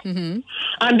woman,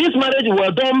 and this marriage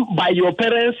was done by your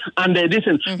parents and this.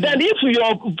 Then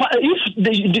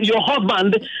if your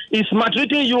husband is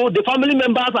maltreating you, the family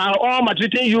members are all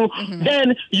maltreating you,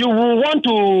 then you will want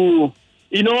to,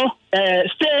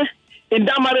 stay in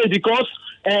that marriage because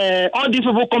all these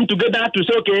people come together to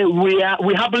say, okay,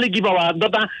 we happily give our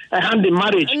daughter a hand in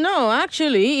marriage. No,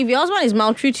 actually, if your husband is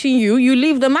maltreating you, you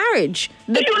leave the marriage.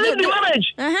 You leave the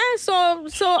marriage. So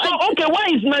okay, why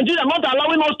is Nigeria not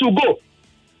allowing us to go?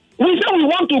 We say we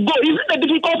want to go. Is it a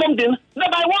difficult something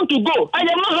that I want to go? I am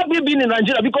not happy being in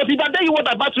Nigeria because if I tell you what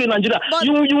I pass through in Nigeria,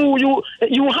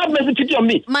 you have message on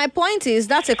me. My point is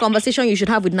that's a conversation you should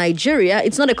have with Nigeria.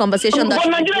 It's not a conversation that. But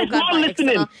Nigeria is not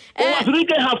listening.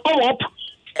 Rike have come up.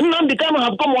 Nnamdi Kanu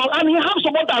have come up, and he have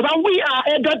supporters, and we are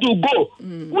eager to go.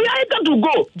 We are eager to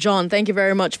go. John, thank you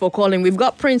very much for calling. We've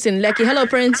got Prince in Lekki. Hello,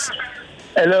 Prince.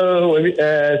 Hello,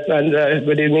 Sandra.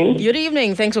 Good evening. Good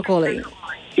evening. Thanks for calling.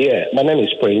 Yeah, my name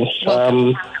is Prince.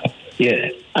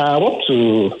 I want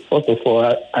to, first of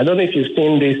all, I don't know if you've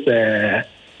seen this,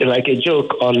 like a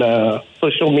joke on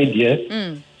social media.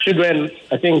 Children,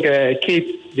 I think,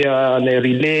 kids, they are on a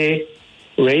relay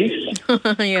race.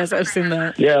 Yes, I've seen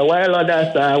that. Yeah, while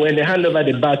others, when they hand over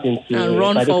the baton to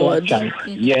run forward.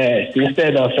 Yes,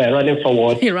 instead of running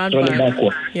forward, running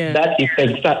backward. Yeah. That is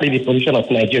exactly the position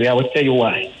of Nigeria. I will tell you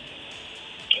why.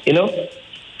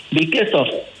 The case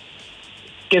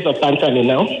of Pantami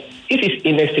now, if it's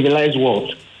in a civilized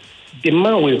world, the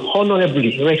man will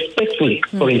honorably, respectfully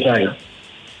resign.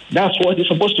 That's what he's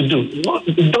supposed to do.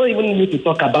 You don't even need to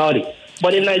talk about it.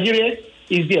 But in Nigeria,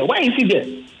 he's there. Why is he there?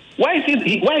 Why is he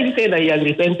saying that he has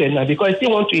repented now? Because he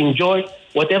wants to enjoy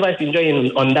whatever he's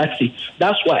enjoying on that seat.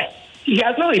 That's why. He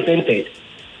has not repented.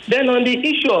 Then on the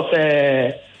issue of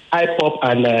IPOP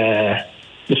and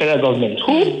the federal government,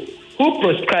 who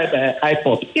prescribe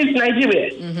IPOP is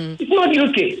Nigeria. It's not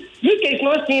UK. UK is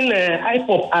not seeing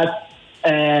IPOP as,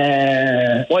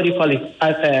 what do you call it,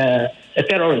 as a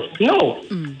terrorist. No,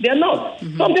 they are not.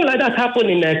 Something like that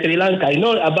happened in Sri Lanka. You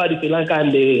know about the Sri Lanka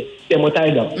and the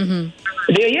Thermotidal.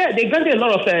 They granted a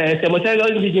lot of Thermotidal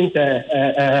indigenous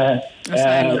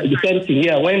defense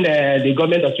when the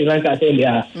government of Sri Lanka said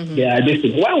they are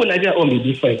distant. Why would Nigeria own be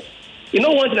different? You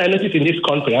know, one thing I noticed in this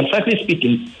country, and frankly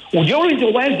speaking, the only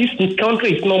reason why this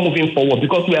country is not moving forward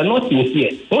because we are not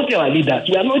sincere. Most of our leaders,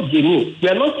 we are not genuine. We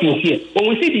are not sincere. When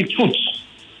we see the truth,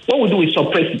 what we do is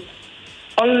suppress it.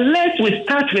 Unless we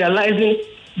start realizing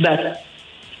that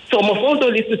some of all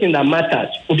those things that matters,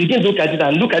 we begin to look at it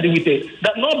and look at it with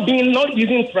not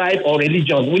using tribe or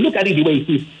religion. We look at it the way it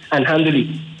is and handle it.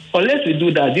 Unless we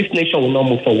do that, this nation will not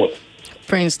move forward.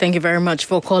 Prince, thank you very much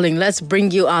for calling. Let's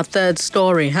bring you our third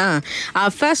story,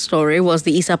 Our first story was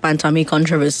the Issa Pantami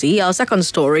controversy. Our second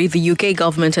story, the UK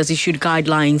government has issued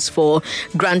guidelines for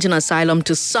granting asylum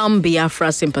to some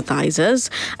Biafra sympathizers.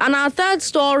 And our third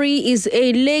story is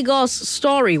a Lagos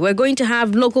story. We're going to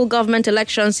have local government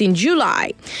elections in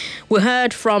July. We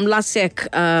heard from LASEC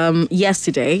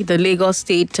yesterday, the Lagos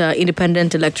State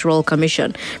Independent Electoral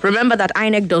Commission. Remember that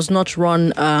INEC does not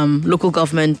run local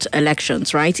government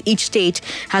elections, right? Each state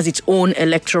has its own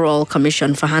electoral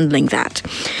commission for handling that.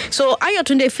 So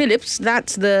Ayotunde Phillips,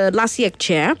 that's the LASEC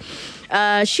chair,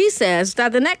 she says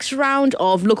that the next round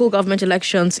of local government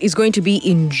elections is going to be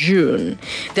in June.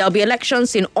 There'll be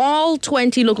elections in all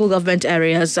 20 local government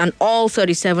areas and all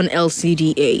 37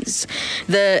 LCDAs.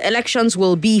 The elections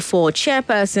will be for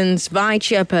chairpersons, vice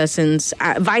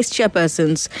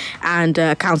chairpersons,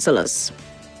 and councillors.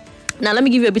 Now, let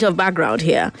me give you a bit of background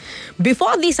here.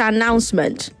 Before this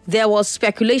announcement, there was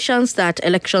speculations that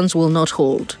elections will not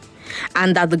hold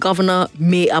and that the governor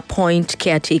may appoint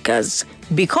caretakers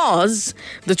because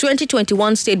the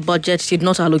 2021 state budget did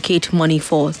not allocate money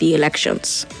for the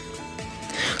elections.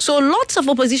 So lots of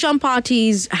opposition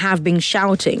parties have been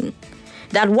shouting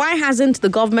that why hasn't the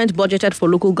government budgeted for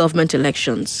local government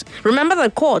elections? Remember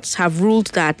that courts have ruled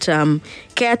that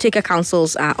caretaker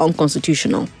councils are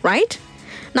unconstitutional, right?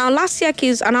 Now, LASIAC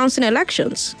is announcing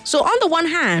elections. So on the one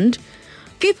hand,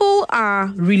 people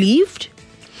are relieved.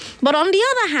 But on the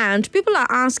other hand, people are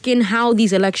asking how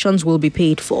these elections will be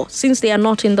paid for since they are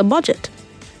not in the budget.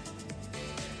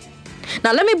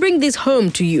 Now, let me bring this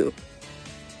home to you.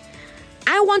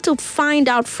 I want to find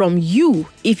out from you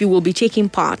if you will be taking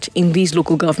part in these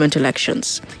local government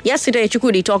elections. Yesterday,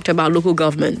 Chukwudi talked about local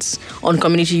governments on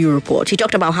Community U Report. He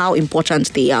talked about how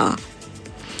important they are.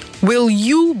 Will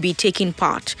you be taking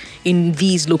part in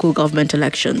these local government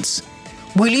elections?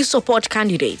 Will you support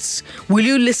candidates? Will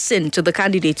you listen to the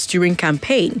candidates during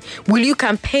campaign? Will you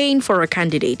campaign for a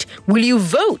candidate? Will you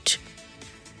vote?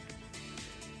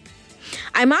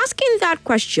 I'm asking that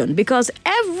question because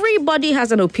everybody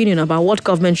has an opinion about what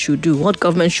government should do, what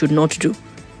government should not do.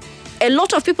 A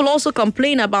lot of people also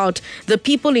complain about the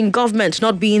people in government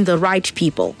not being the right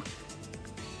people.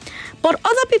 But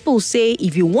other people say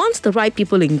if you want the right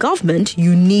people in government,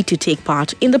 you need to take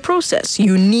part in the process.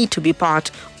 You need to be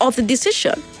part of the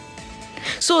decision.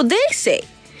 So they say,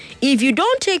 if you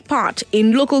don't take part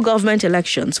in local government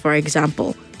elections, for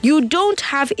example, you don't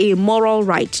have a moral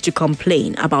right to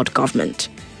complain about government.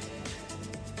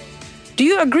 Do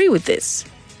you agree with this?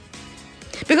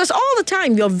 Because all the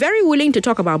time you're very willing to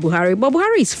talk about Buhari, but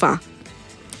Buhari is far.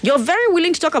 You're very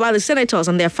willing to talk about the senators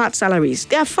and their fat salaries.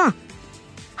 They are far.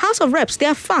 House of Reps, they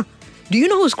are far. Do you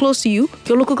know who's close to you?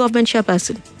 Your local government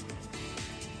chairperson.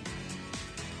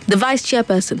 The vice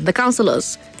chairperson, the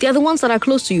councillors, they are the ones that are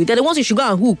close to you. They're the ones you should go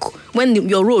and hook when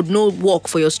your road no walk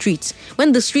for your streets.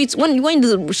 When the streets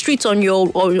on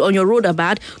your road are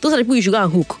bad, those are the people you should go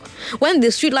and hook. When the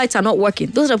street lights are not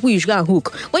working, those are the people you should go and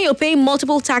hook. When you're paying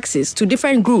multiple taxes to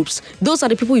different groups, those are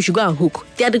the people you should go and hook.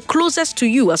 They are the closest to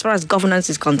you as far as governance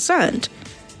is concerned.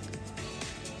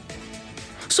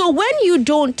 So when you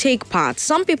don't take part,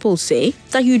 some people say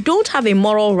that you don't have a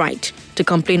moral right to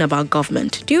complain about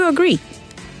government. Do you agree?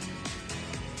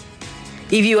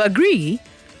 If you agree,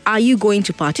 are you going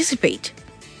to participate?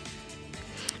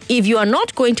 If you are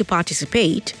not going to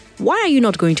participate, why are you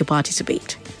not going to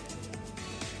participate?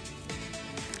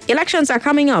 Elections are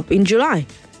coming up in July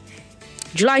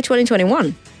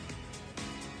 2021.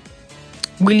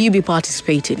 Will you be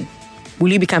participating?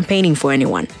 Will you be campaigning for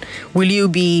anyone? Will you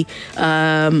be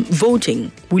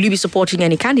voting? Will you be supporting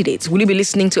any candidates? Will you be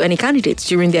listening to any candidates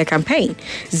during their campaign?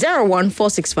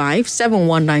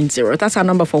 01465-7190. That's our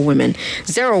number for women.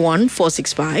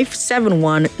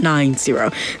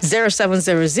 01465-7190.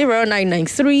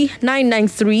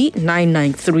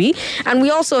 0700-993-993-993. And we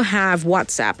also have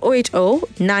WhatsApp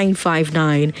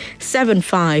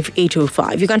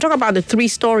 080-959-75805. You can talk about the three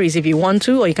stories if you want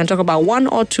to, or you can talk about one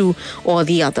or two or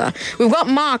the other. We've got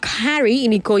Mark Harry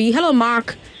in Ikoyi. Hello,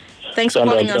 Mark. Thanks for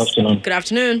calling us. Good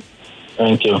afternoon.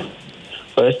 Thank you.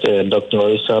 First, Dr.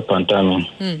 Isa Pantami.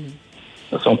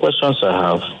 Some questions I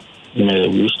have. You may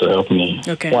wish to help me.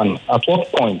 Okay. One, at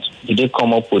what point did they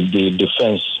come up with the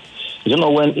defense? You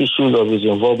know when issues of his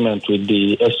involvement with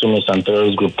the extremist and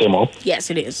terrorist group came up? Yes,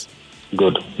 it is.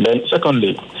 Good. Then,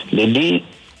 secondly, did they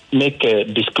make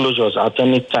disclosures at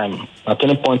any time, at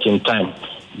any point in time,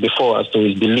 before as to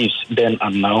his beliefs then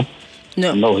and now?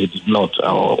 No, he did not.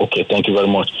 Okay, thank you very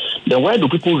much. Then why do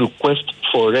people request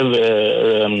for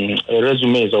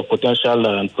resumes of potential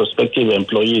and prospective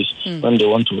employees when they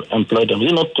want to employ them?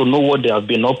 Is it not to know what they have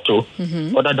been up to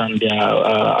other than their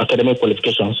academic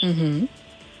qualifications?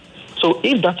 So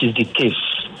if that is the case,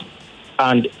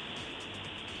 and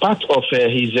part of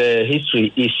his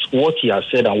history is what he has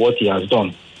said and what he has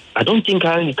done, I don't think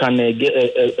he can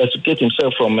educate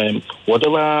himself from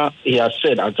whatever he has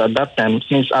said at that time,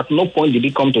 since at no point did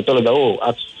he come to tell us that,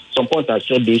 at some point I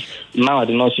said this, now I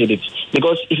did not say it.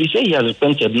 Because if you say he has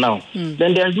repented now,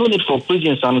 then there is no need for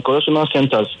prisons and correctional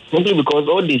centers, simply because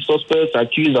all the suspects,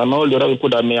 accused, and all the other people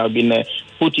that may have been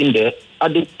put in there,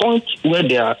 at the point where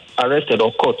they are arrested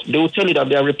or caught, they will tell you that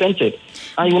they have repented.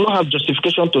 And you will not have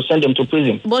justification to send them to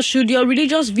prison. But should your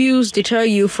religious views deter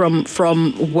you from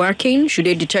working? Should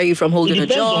they deter you from holding a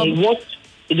job?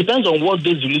 It depends on what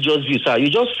these religious views are. You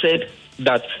just said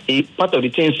that part of the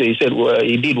things he said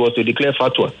he did was to declare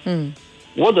fatwa.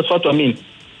 What does fatwa mean?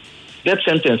 Death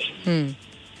sentence.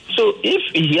 So if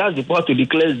he has the power to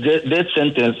declare death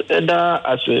sentence, either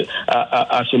as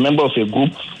a member of a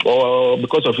group or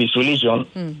because of his religion,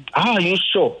 how are you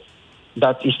sure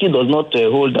that he still does not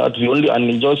hold that view only, and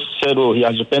he just said, he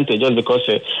has repented just because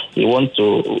he wants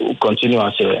to continue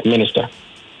as a minister?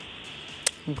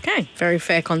 Okay, very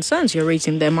fair concerns you're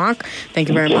raising there, Mark. Thank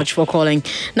you very much for calling.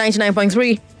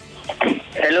 99.3.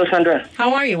 Hello, Sandra.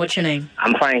 How are you? What's your name?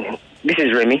 I'm fine. This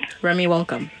is Remy. Remy,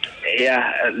 welcome.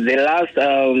 Yeah, the last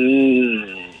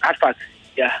advert.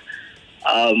 Yeah,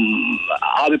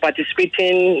 I'll be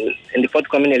participating in the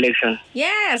forthcoming election.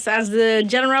 Yes, as the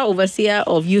general overseer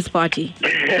of Youth Party.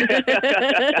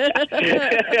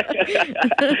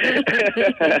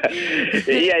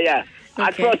 Yeah.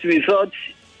 At first, we thought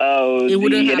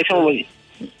the election was.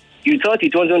 You thought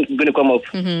it wasn't going to come up.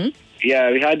 Mm-hmm.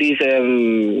 Yeah, we had this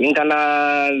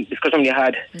internal discussion we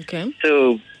had. Okay.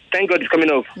 So thank God it's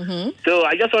coming up. Mm-hmm. So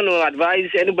I just want to advise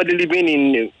anybody living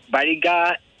in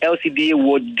Bariga LCD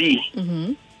Ward D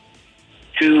Mm-hmm.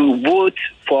 to vote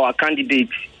for a candidate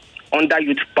under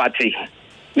Youth Party.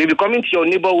 We'll be coming to your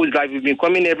neighborhoods like we've been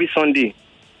coming every Sunday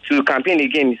to campaign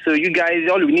again. So you guys,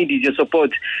 all we need is your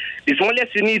support. The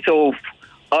smallest unit of,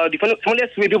 the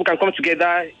smallest way people can come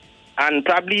together and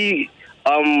probably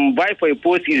vie for a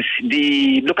post is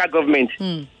the local government.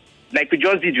 Like we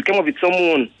just did, we came up with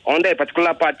someone under a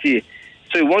particular party.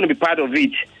 So we want to be part of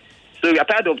it. So we are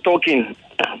tired of talking.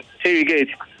 So you get.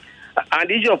 And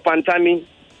the issue of Pantami,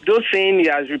 those saying he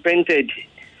has repented,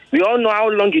 we all know how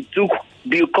long it took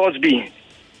Bill Cosby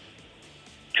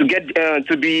to get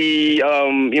to be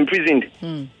imprisoned.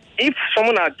 If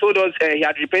someone had told us he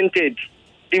had repented,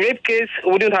 the rape case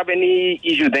wouldn't have any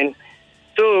issue then.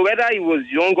 So whether he was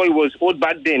young or he was old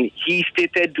back then, he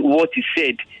stated what he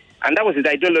said, and that was his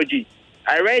ideology.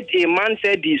 I read a man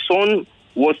said his son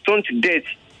was stoned to death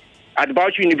at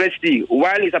Bauchi University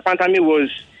while Mr. Pantami was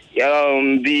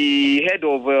the head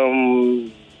of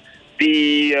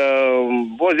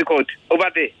what was it called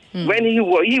over there. When he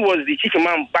was the chief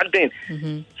imam back then.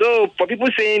 So for people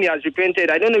saying he has repented,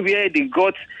 I don't know where they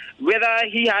got, whether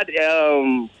he had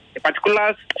a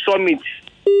particular summit.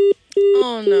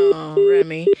 Oh no,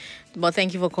 Remy. But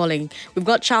thank you for calling. We've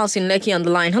got Charles in Lekki on the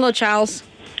line. Hello, Charles.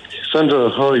 Sandra,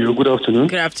 how are you? Good afternoon.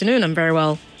 Good afternoon. I'm very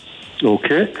well.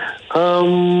 Okay.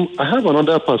 I have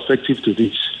another perspective to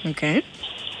this. Okay.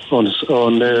 On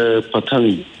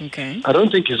Pantami. Okay. I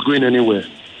don't think it's going anywhere.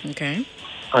 Okay.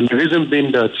 And the reason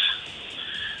being that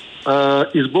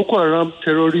is Boko Haram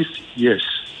terrorist? Yes.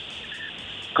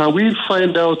 Can we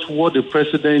find out what the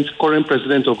current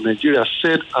president of Nigeria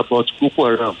said about Boko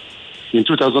Haram in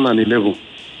 2011?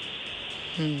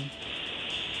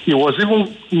 He was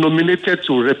even nominated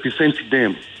to represent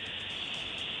them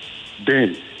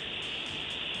then,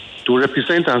 to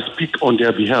represent and speak on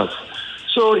their behalf.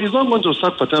 So he's not going to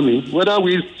sack Pantami, whether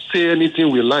we say anything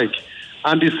we like.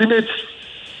 And the Senate,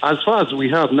 as far as we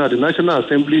have now, the National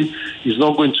Assembly is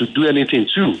not going to do anything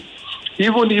too.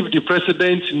 Even if the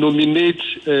president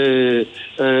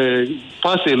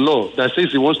pass a law that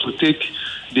says he wants to take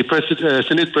the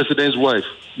Senate president's wife,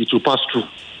 it will pass through.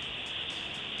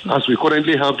 As we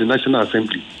currently have the National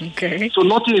Assembly. Okay. So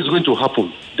nothing is going to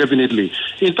happen, definitely.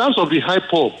 In terms of the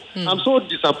hype-up, I'm so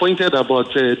disappointed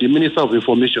about the Minister of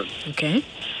Information. Okay.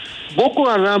 Boko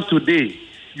Haram today,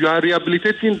 you are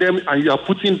rehabilitating them and you are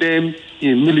putting them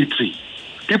in military.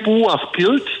 People who have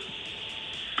killed,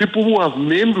 people who have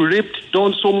maimed, raped,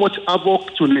 done so much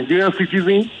havoc to Nigerian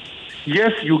citizens.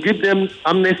 Yes, you give them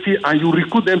amnesty and you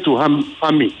recruit them to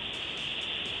army.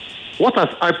 What has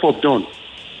IPOB done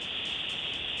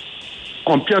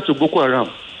compared to Boko Haram?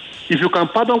 If you can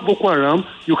pardon Boko Haram,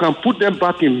 you can put them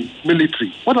back in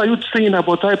military. What are you saying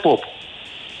about IPOB?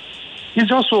 It's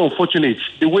just so unfortunate.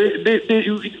 The way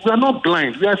we are not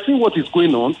blind. We are seeing what is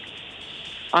going on,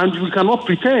 and we cannot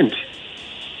pretend.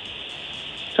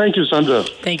 Thank you, Sandra.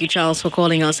 Thank you, Charles, for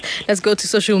calling us. Let's go to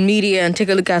social media and take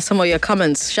a look at some of your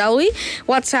comments, shall we?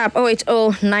 WhatsApp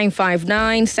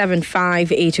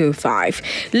 080-959-75805.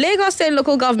 Lagos State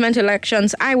local government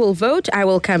elections. I will vote. I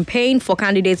will campaign for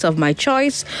candidates of my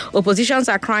choice. Oppositions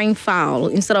are crying foul.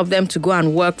 Instead of them to go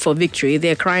and work for victory,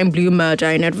 they're crying blue murder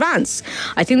in advance.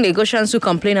 I think Lagosians who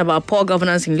complain about poor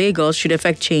governance in Lagos should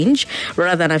affect change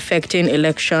rather than affecting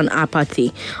election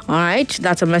apathy. All right,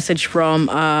 that's a message from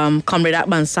Comrade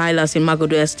Akban Silas in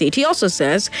Magodo Estate. He also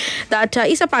says that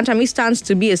Issa Pantami stands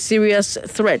to be a serious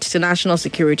threat to national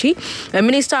security. A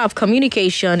minister of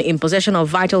communication in possession of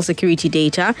vital security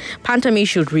data, Pantami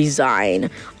should resign.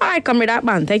 All right, Comrade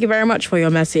Akban, thank you very much for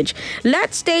your message.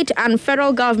 Let state and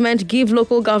federal government give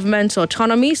local governments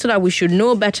autonomy so that we should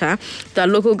know better that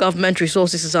local government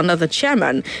resources is under the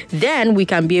chairman. Then we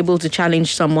can be able to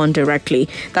challenge someone directly.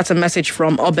 That's a message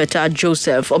from Obeta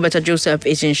Joseph. Obeta Joseph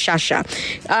is in Shasha.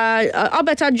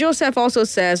 Obeta Joseph also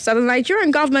says that the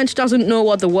Nigerian government doesn't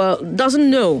know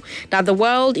that the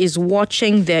world is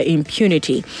watching their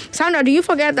impunity. Sandra, do you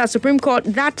forget that Supreme Court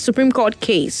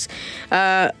case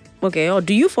or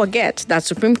do you forget that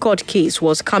Supreme Court case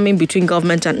was coming between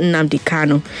government and Nnamdi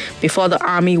Kanu before the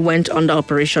army went under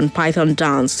Operation Python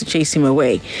Dance to chase him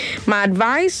away? My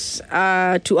advice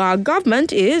to our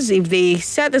government is if they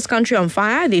set this country on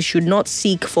fire, they should not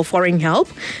seek for foreign help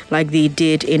like they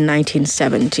did in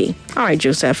 1970. All right,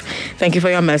 Joseph, thank you for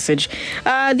your message.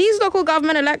 These local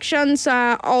government elections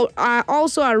are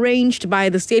also arranged by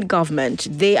the state government.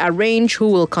 They arrange who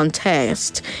will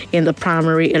contest in the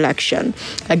primary election.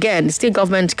 Again, the state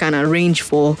government can arrange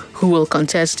for who will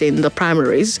contest in the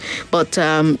primaries, but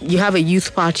you have a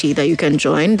youth party that you can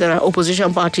join. There are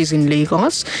opposition parties in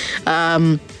Lagos.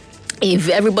 If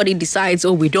everybody decides,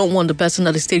 we don't want the person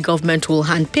that the state government will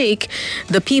handpick,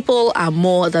 the people are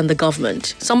more than the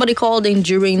government. Somebody called in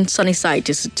during Sunnyside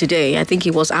today, I think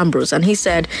it was Ambrose, and he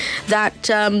said that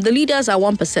the leaders are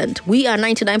 1%. We are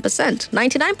 99%.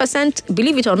 99%,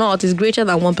 believe it or not, is greater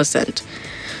than 1%.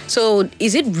 So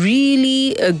is it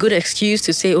really a good excuse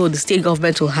to say, the state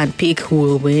government will handpick who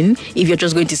will win if you're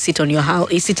just going to sit in your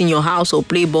house or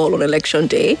play ball on election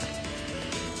day?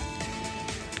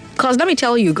 Because let me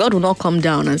tell you, God will not come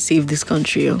down and save this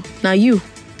country. Now he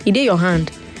did your hand.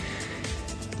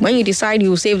 When you decide you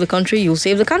will save the country, you'll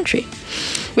save the country.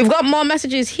 We've got more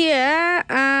messages here.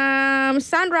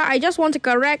 Sandra, I just want to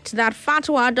correct that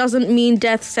fatwa doesn't mean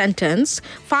death sentence.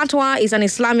 Fatwa is an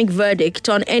Islamic verdict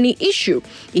on any issue.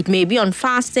 It may be on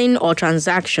fasting or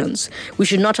transactions. We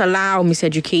should not allow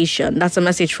miseducation. That's a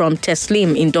message from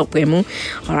Teslim in Dokwemu.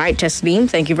 All right, Teslim,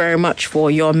 thank you very much for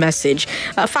your message.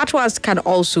 Fatwas can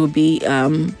also be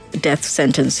death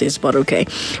sentences, but okay.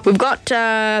 We've got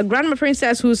Grandma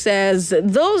Princess who says,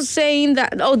 the saying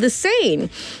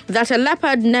that a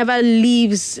leopard never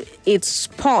leaves its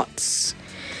spots.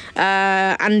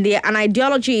 And an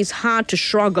ideology is hard to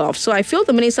shrug off. So I feel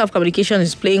the Minister of Communication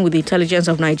is playing with the intelligence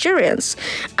of Nigerians.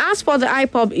 As for the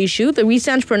IPOB issue, the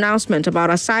recent pronouncement about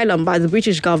asylum by the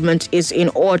British government is in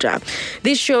order.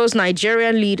 This shows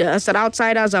Nigerian leaders that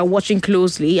outsiders are watching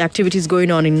closely activities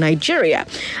going on in Nigeria.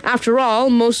 After all,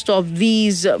 most of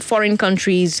these foreign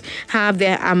countries have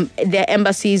their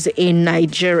embassies in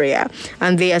Nigeria,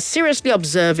 and they are seriously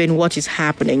observing what is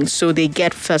happening, so they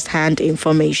get first-hand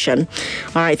information.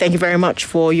 All right, thank you very much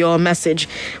for your message.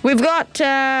 We've got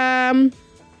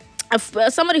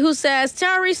somebody who says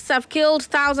terrorists have killed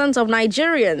thousands of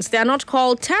Nigerians. They are not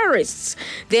called terrorists.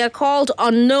 They are called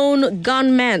unknown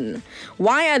gunmen.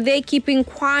 Why are they keeping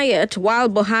quiet while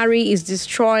Buhari is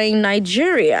destroying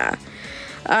Nigeria?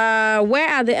 Where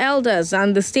are the elders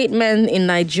and the statesmen in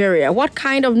Nigeria? What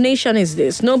kind of nation is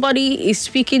this? Nobody is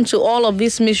speaking to all of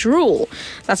this misrule.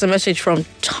 That's a message from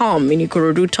Tom in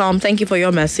Ikorodu. Tom, thank you for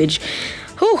your message.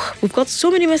 We've got so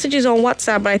many messages on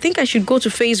WhatsApp, but I think I should go to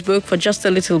Facebook for just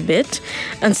a little bit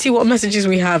and see what messages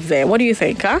we have there. What do you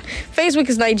think, huh? Facebook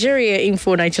is Nigeria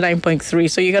Info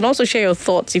 99.3, so you can also share your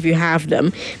thoughts if you have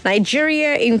them.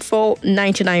 Nigeria Info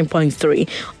 99.3.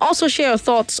 Also share your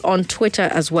thoughts on Twitter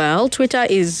as well. Twitter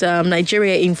is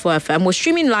Nigeria Info FM. We're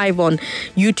streaming live on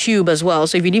YouTube as well,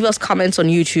 so if you leave us comments on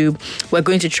YouTube, we're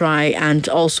going to try and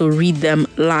also read them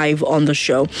live on the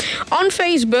show. On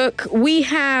Facebook, we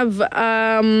have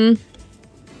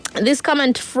this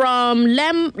comment from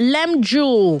Lem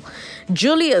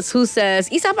Julius, who says,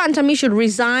 Issa Pantami should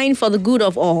resign for the good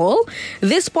of all.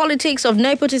 This politics of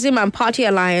nepotism and party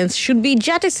alliance should be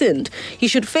jettisoned. He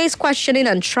should face questioning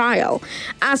and trial.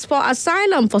 As for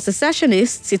asylum for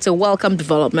secessionists, it's a welcome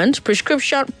development.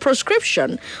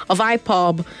 Prescription of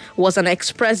IPOB was an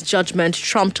express judgment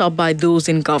trumped up by those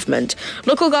in government.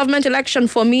 Local government election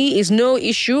for me is no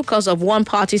issue because of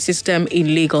one-party system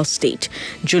in Lagos State.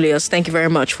 Julius, thank you very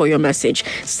much for your message.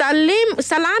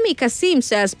 Salami Kasim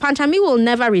says, Pantami will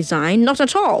never resign, not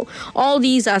at all. All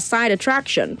these are side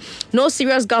attraction. No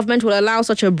serious government will allow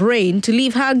such a brain to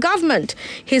leave her government.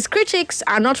 His critics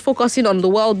are not focusing on the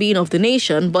well-being of the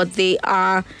nation, but they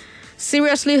are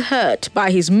seriously hurt by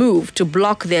his move to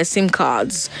block their SIM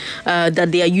cards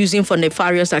that they are using for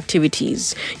nefarious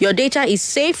activities. Your data is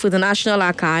safe with the National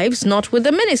Archives, not with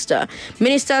the minister.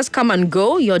 Ministers come and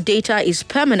go. Your data is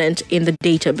permanent in the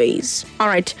database. All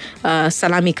right,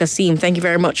 Salami Kasim, thank you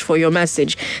very much for your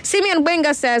message. Simeon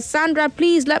Wenga says, Sandra,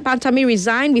 please let Pantami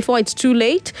resign before it's too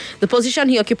late. The position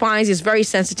he occupies is very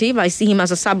sensitive. I see him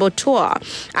as a saboteur.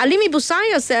 Alimi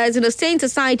Busaya says, in a sane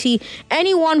society,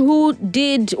 anyone who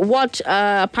did what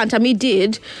what Pantami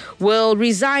did will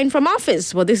resign from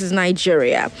office. Well, this is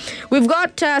Nigeria. We've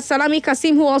got Salami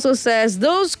Kasim, who also says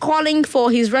those calling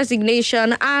for his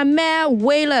resignation are mere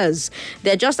wailers.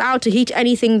 They're just out to hit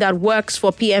anything that works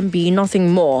for PMB,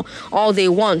 nothing more. All they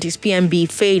want is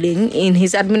PMB failing in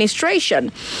his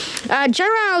administration.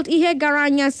 Gerald Ihe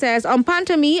Garanya says, on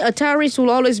Pantami, a terrorist will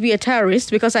always be a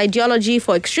terrorist because ideology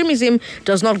for extremism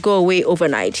does not go away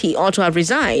overnight. He ought to have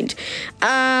resigned.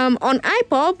 On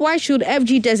IPOB, why should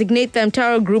FG designate them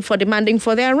terror group for demanding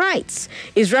for their rights?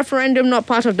 Is referendum not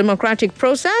part of democratic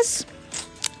process?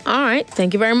 All right.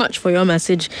 Thank you very much for your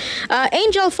message.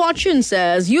 Angel Fortune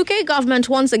says, UK government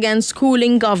once again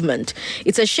schooling government.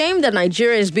 It's a shame that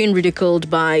Nigeria is being ridiculed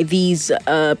by these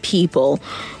people.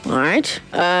 All right.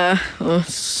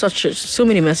 So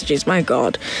many messages. My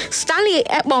God. Stanley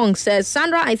Ebong says,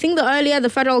 Sandra, I think the earlier the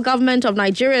federal government of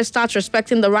Nigeria starts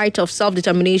respecting the right of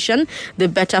self-determination, the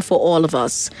better for all of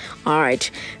us. All right.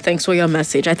 Thanks for your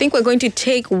message. I think we're going to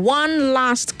take one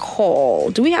last call.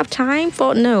 Do we have time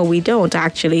for? No, we don't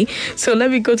actually. So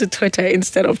let me go to Twitter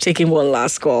instead of taking one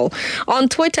last call. On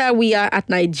Twitter, we are at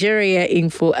Nigeria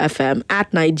Info FM,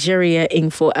 at Nigeria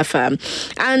Info FM.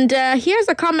 And here's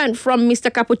a comment from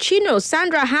Mr. Cappuccino.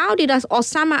 Sandra, how did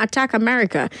Osama attack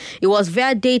America? It was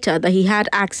via data that he had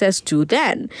access to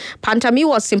then. Pantami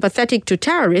was sympathetic to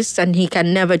terrorists and he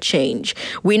can never change.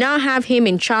 We now have him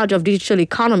in charge of digital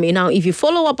economy. Now, if you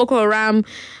follow what Boko Haram...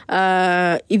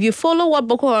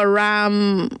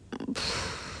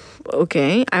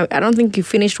 Okay, I don't think you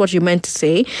finished what you meant to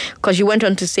say, because you went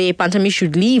on to say Pantami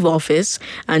should leave office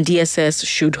and DSS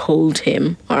should hold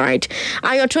him. All right.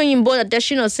 Ayotoyimbo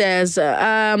Adeshino says,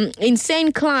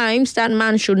 insane claims that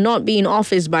man should not be in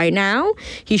office by now.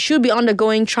 He should be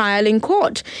undergoing trial in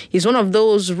court. He's one of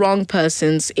those wrong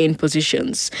persons in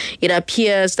positions. It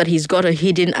appears that he's got a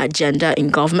hidden agenda in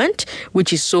government,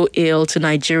 which is so ill to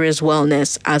Nigeria's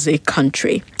wellness as a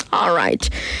country. All right.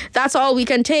 That's all we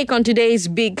can take on today's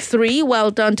Big Three.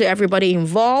 Well done to everybody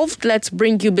involved. Let's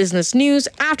bring you business news.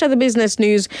 After the business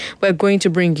news, we're going to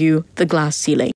bring you the glass ceiling.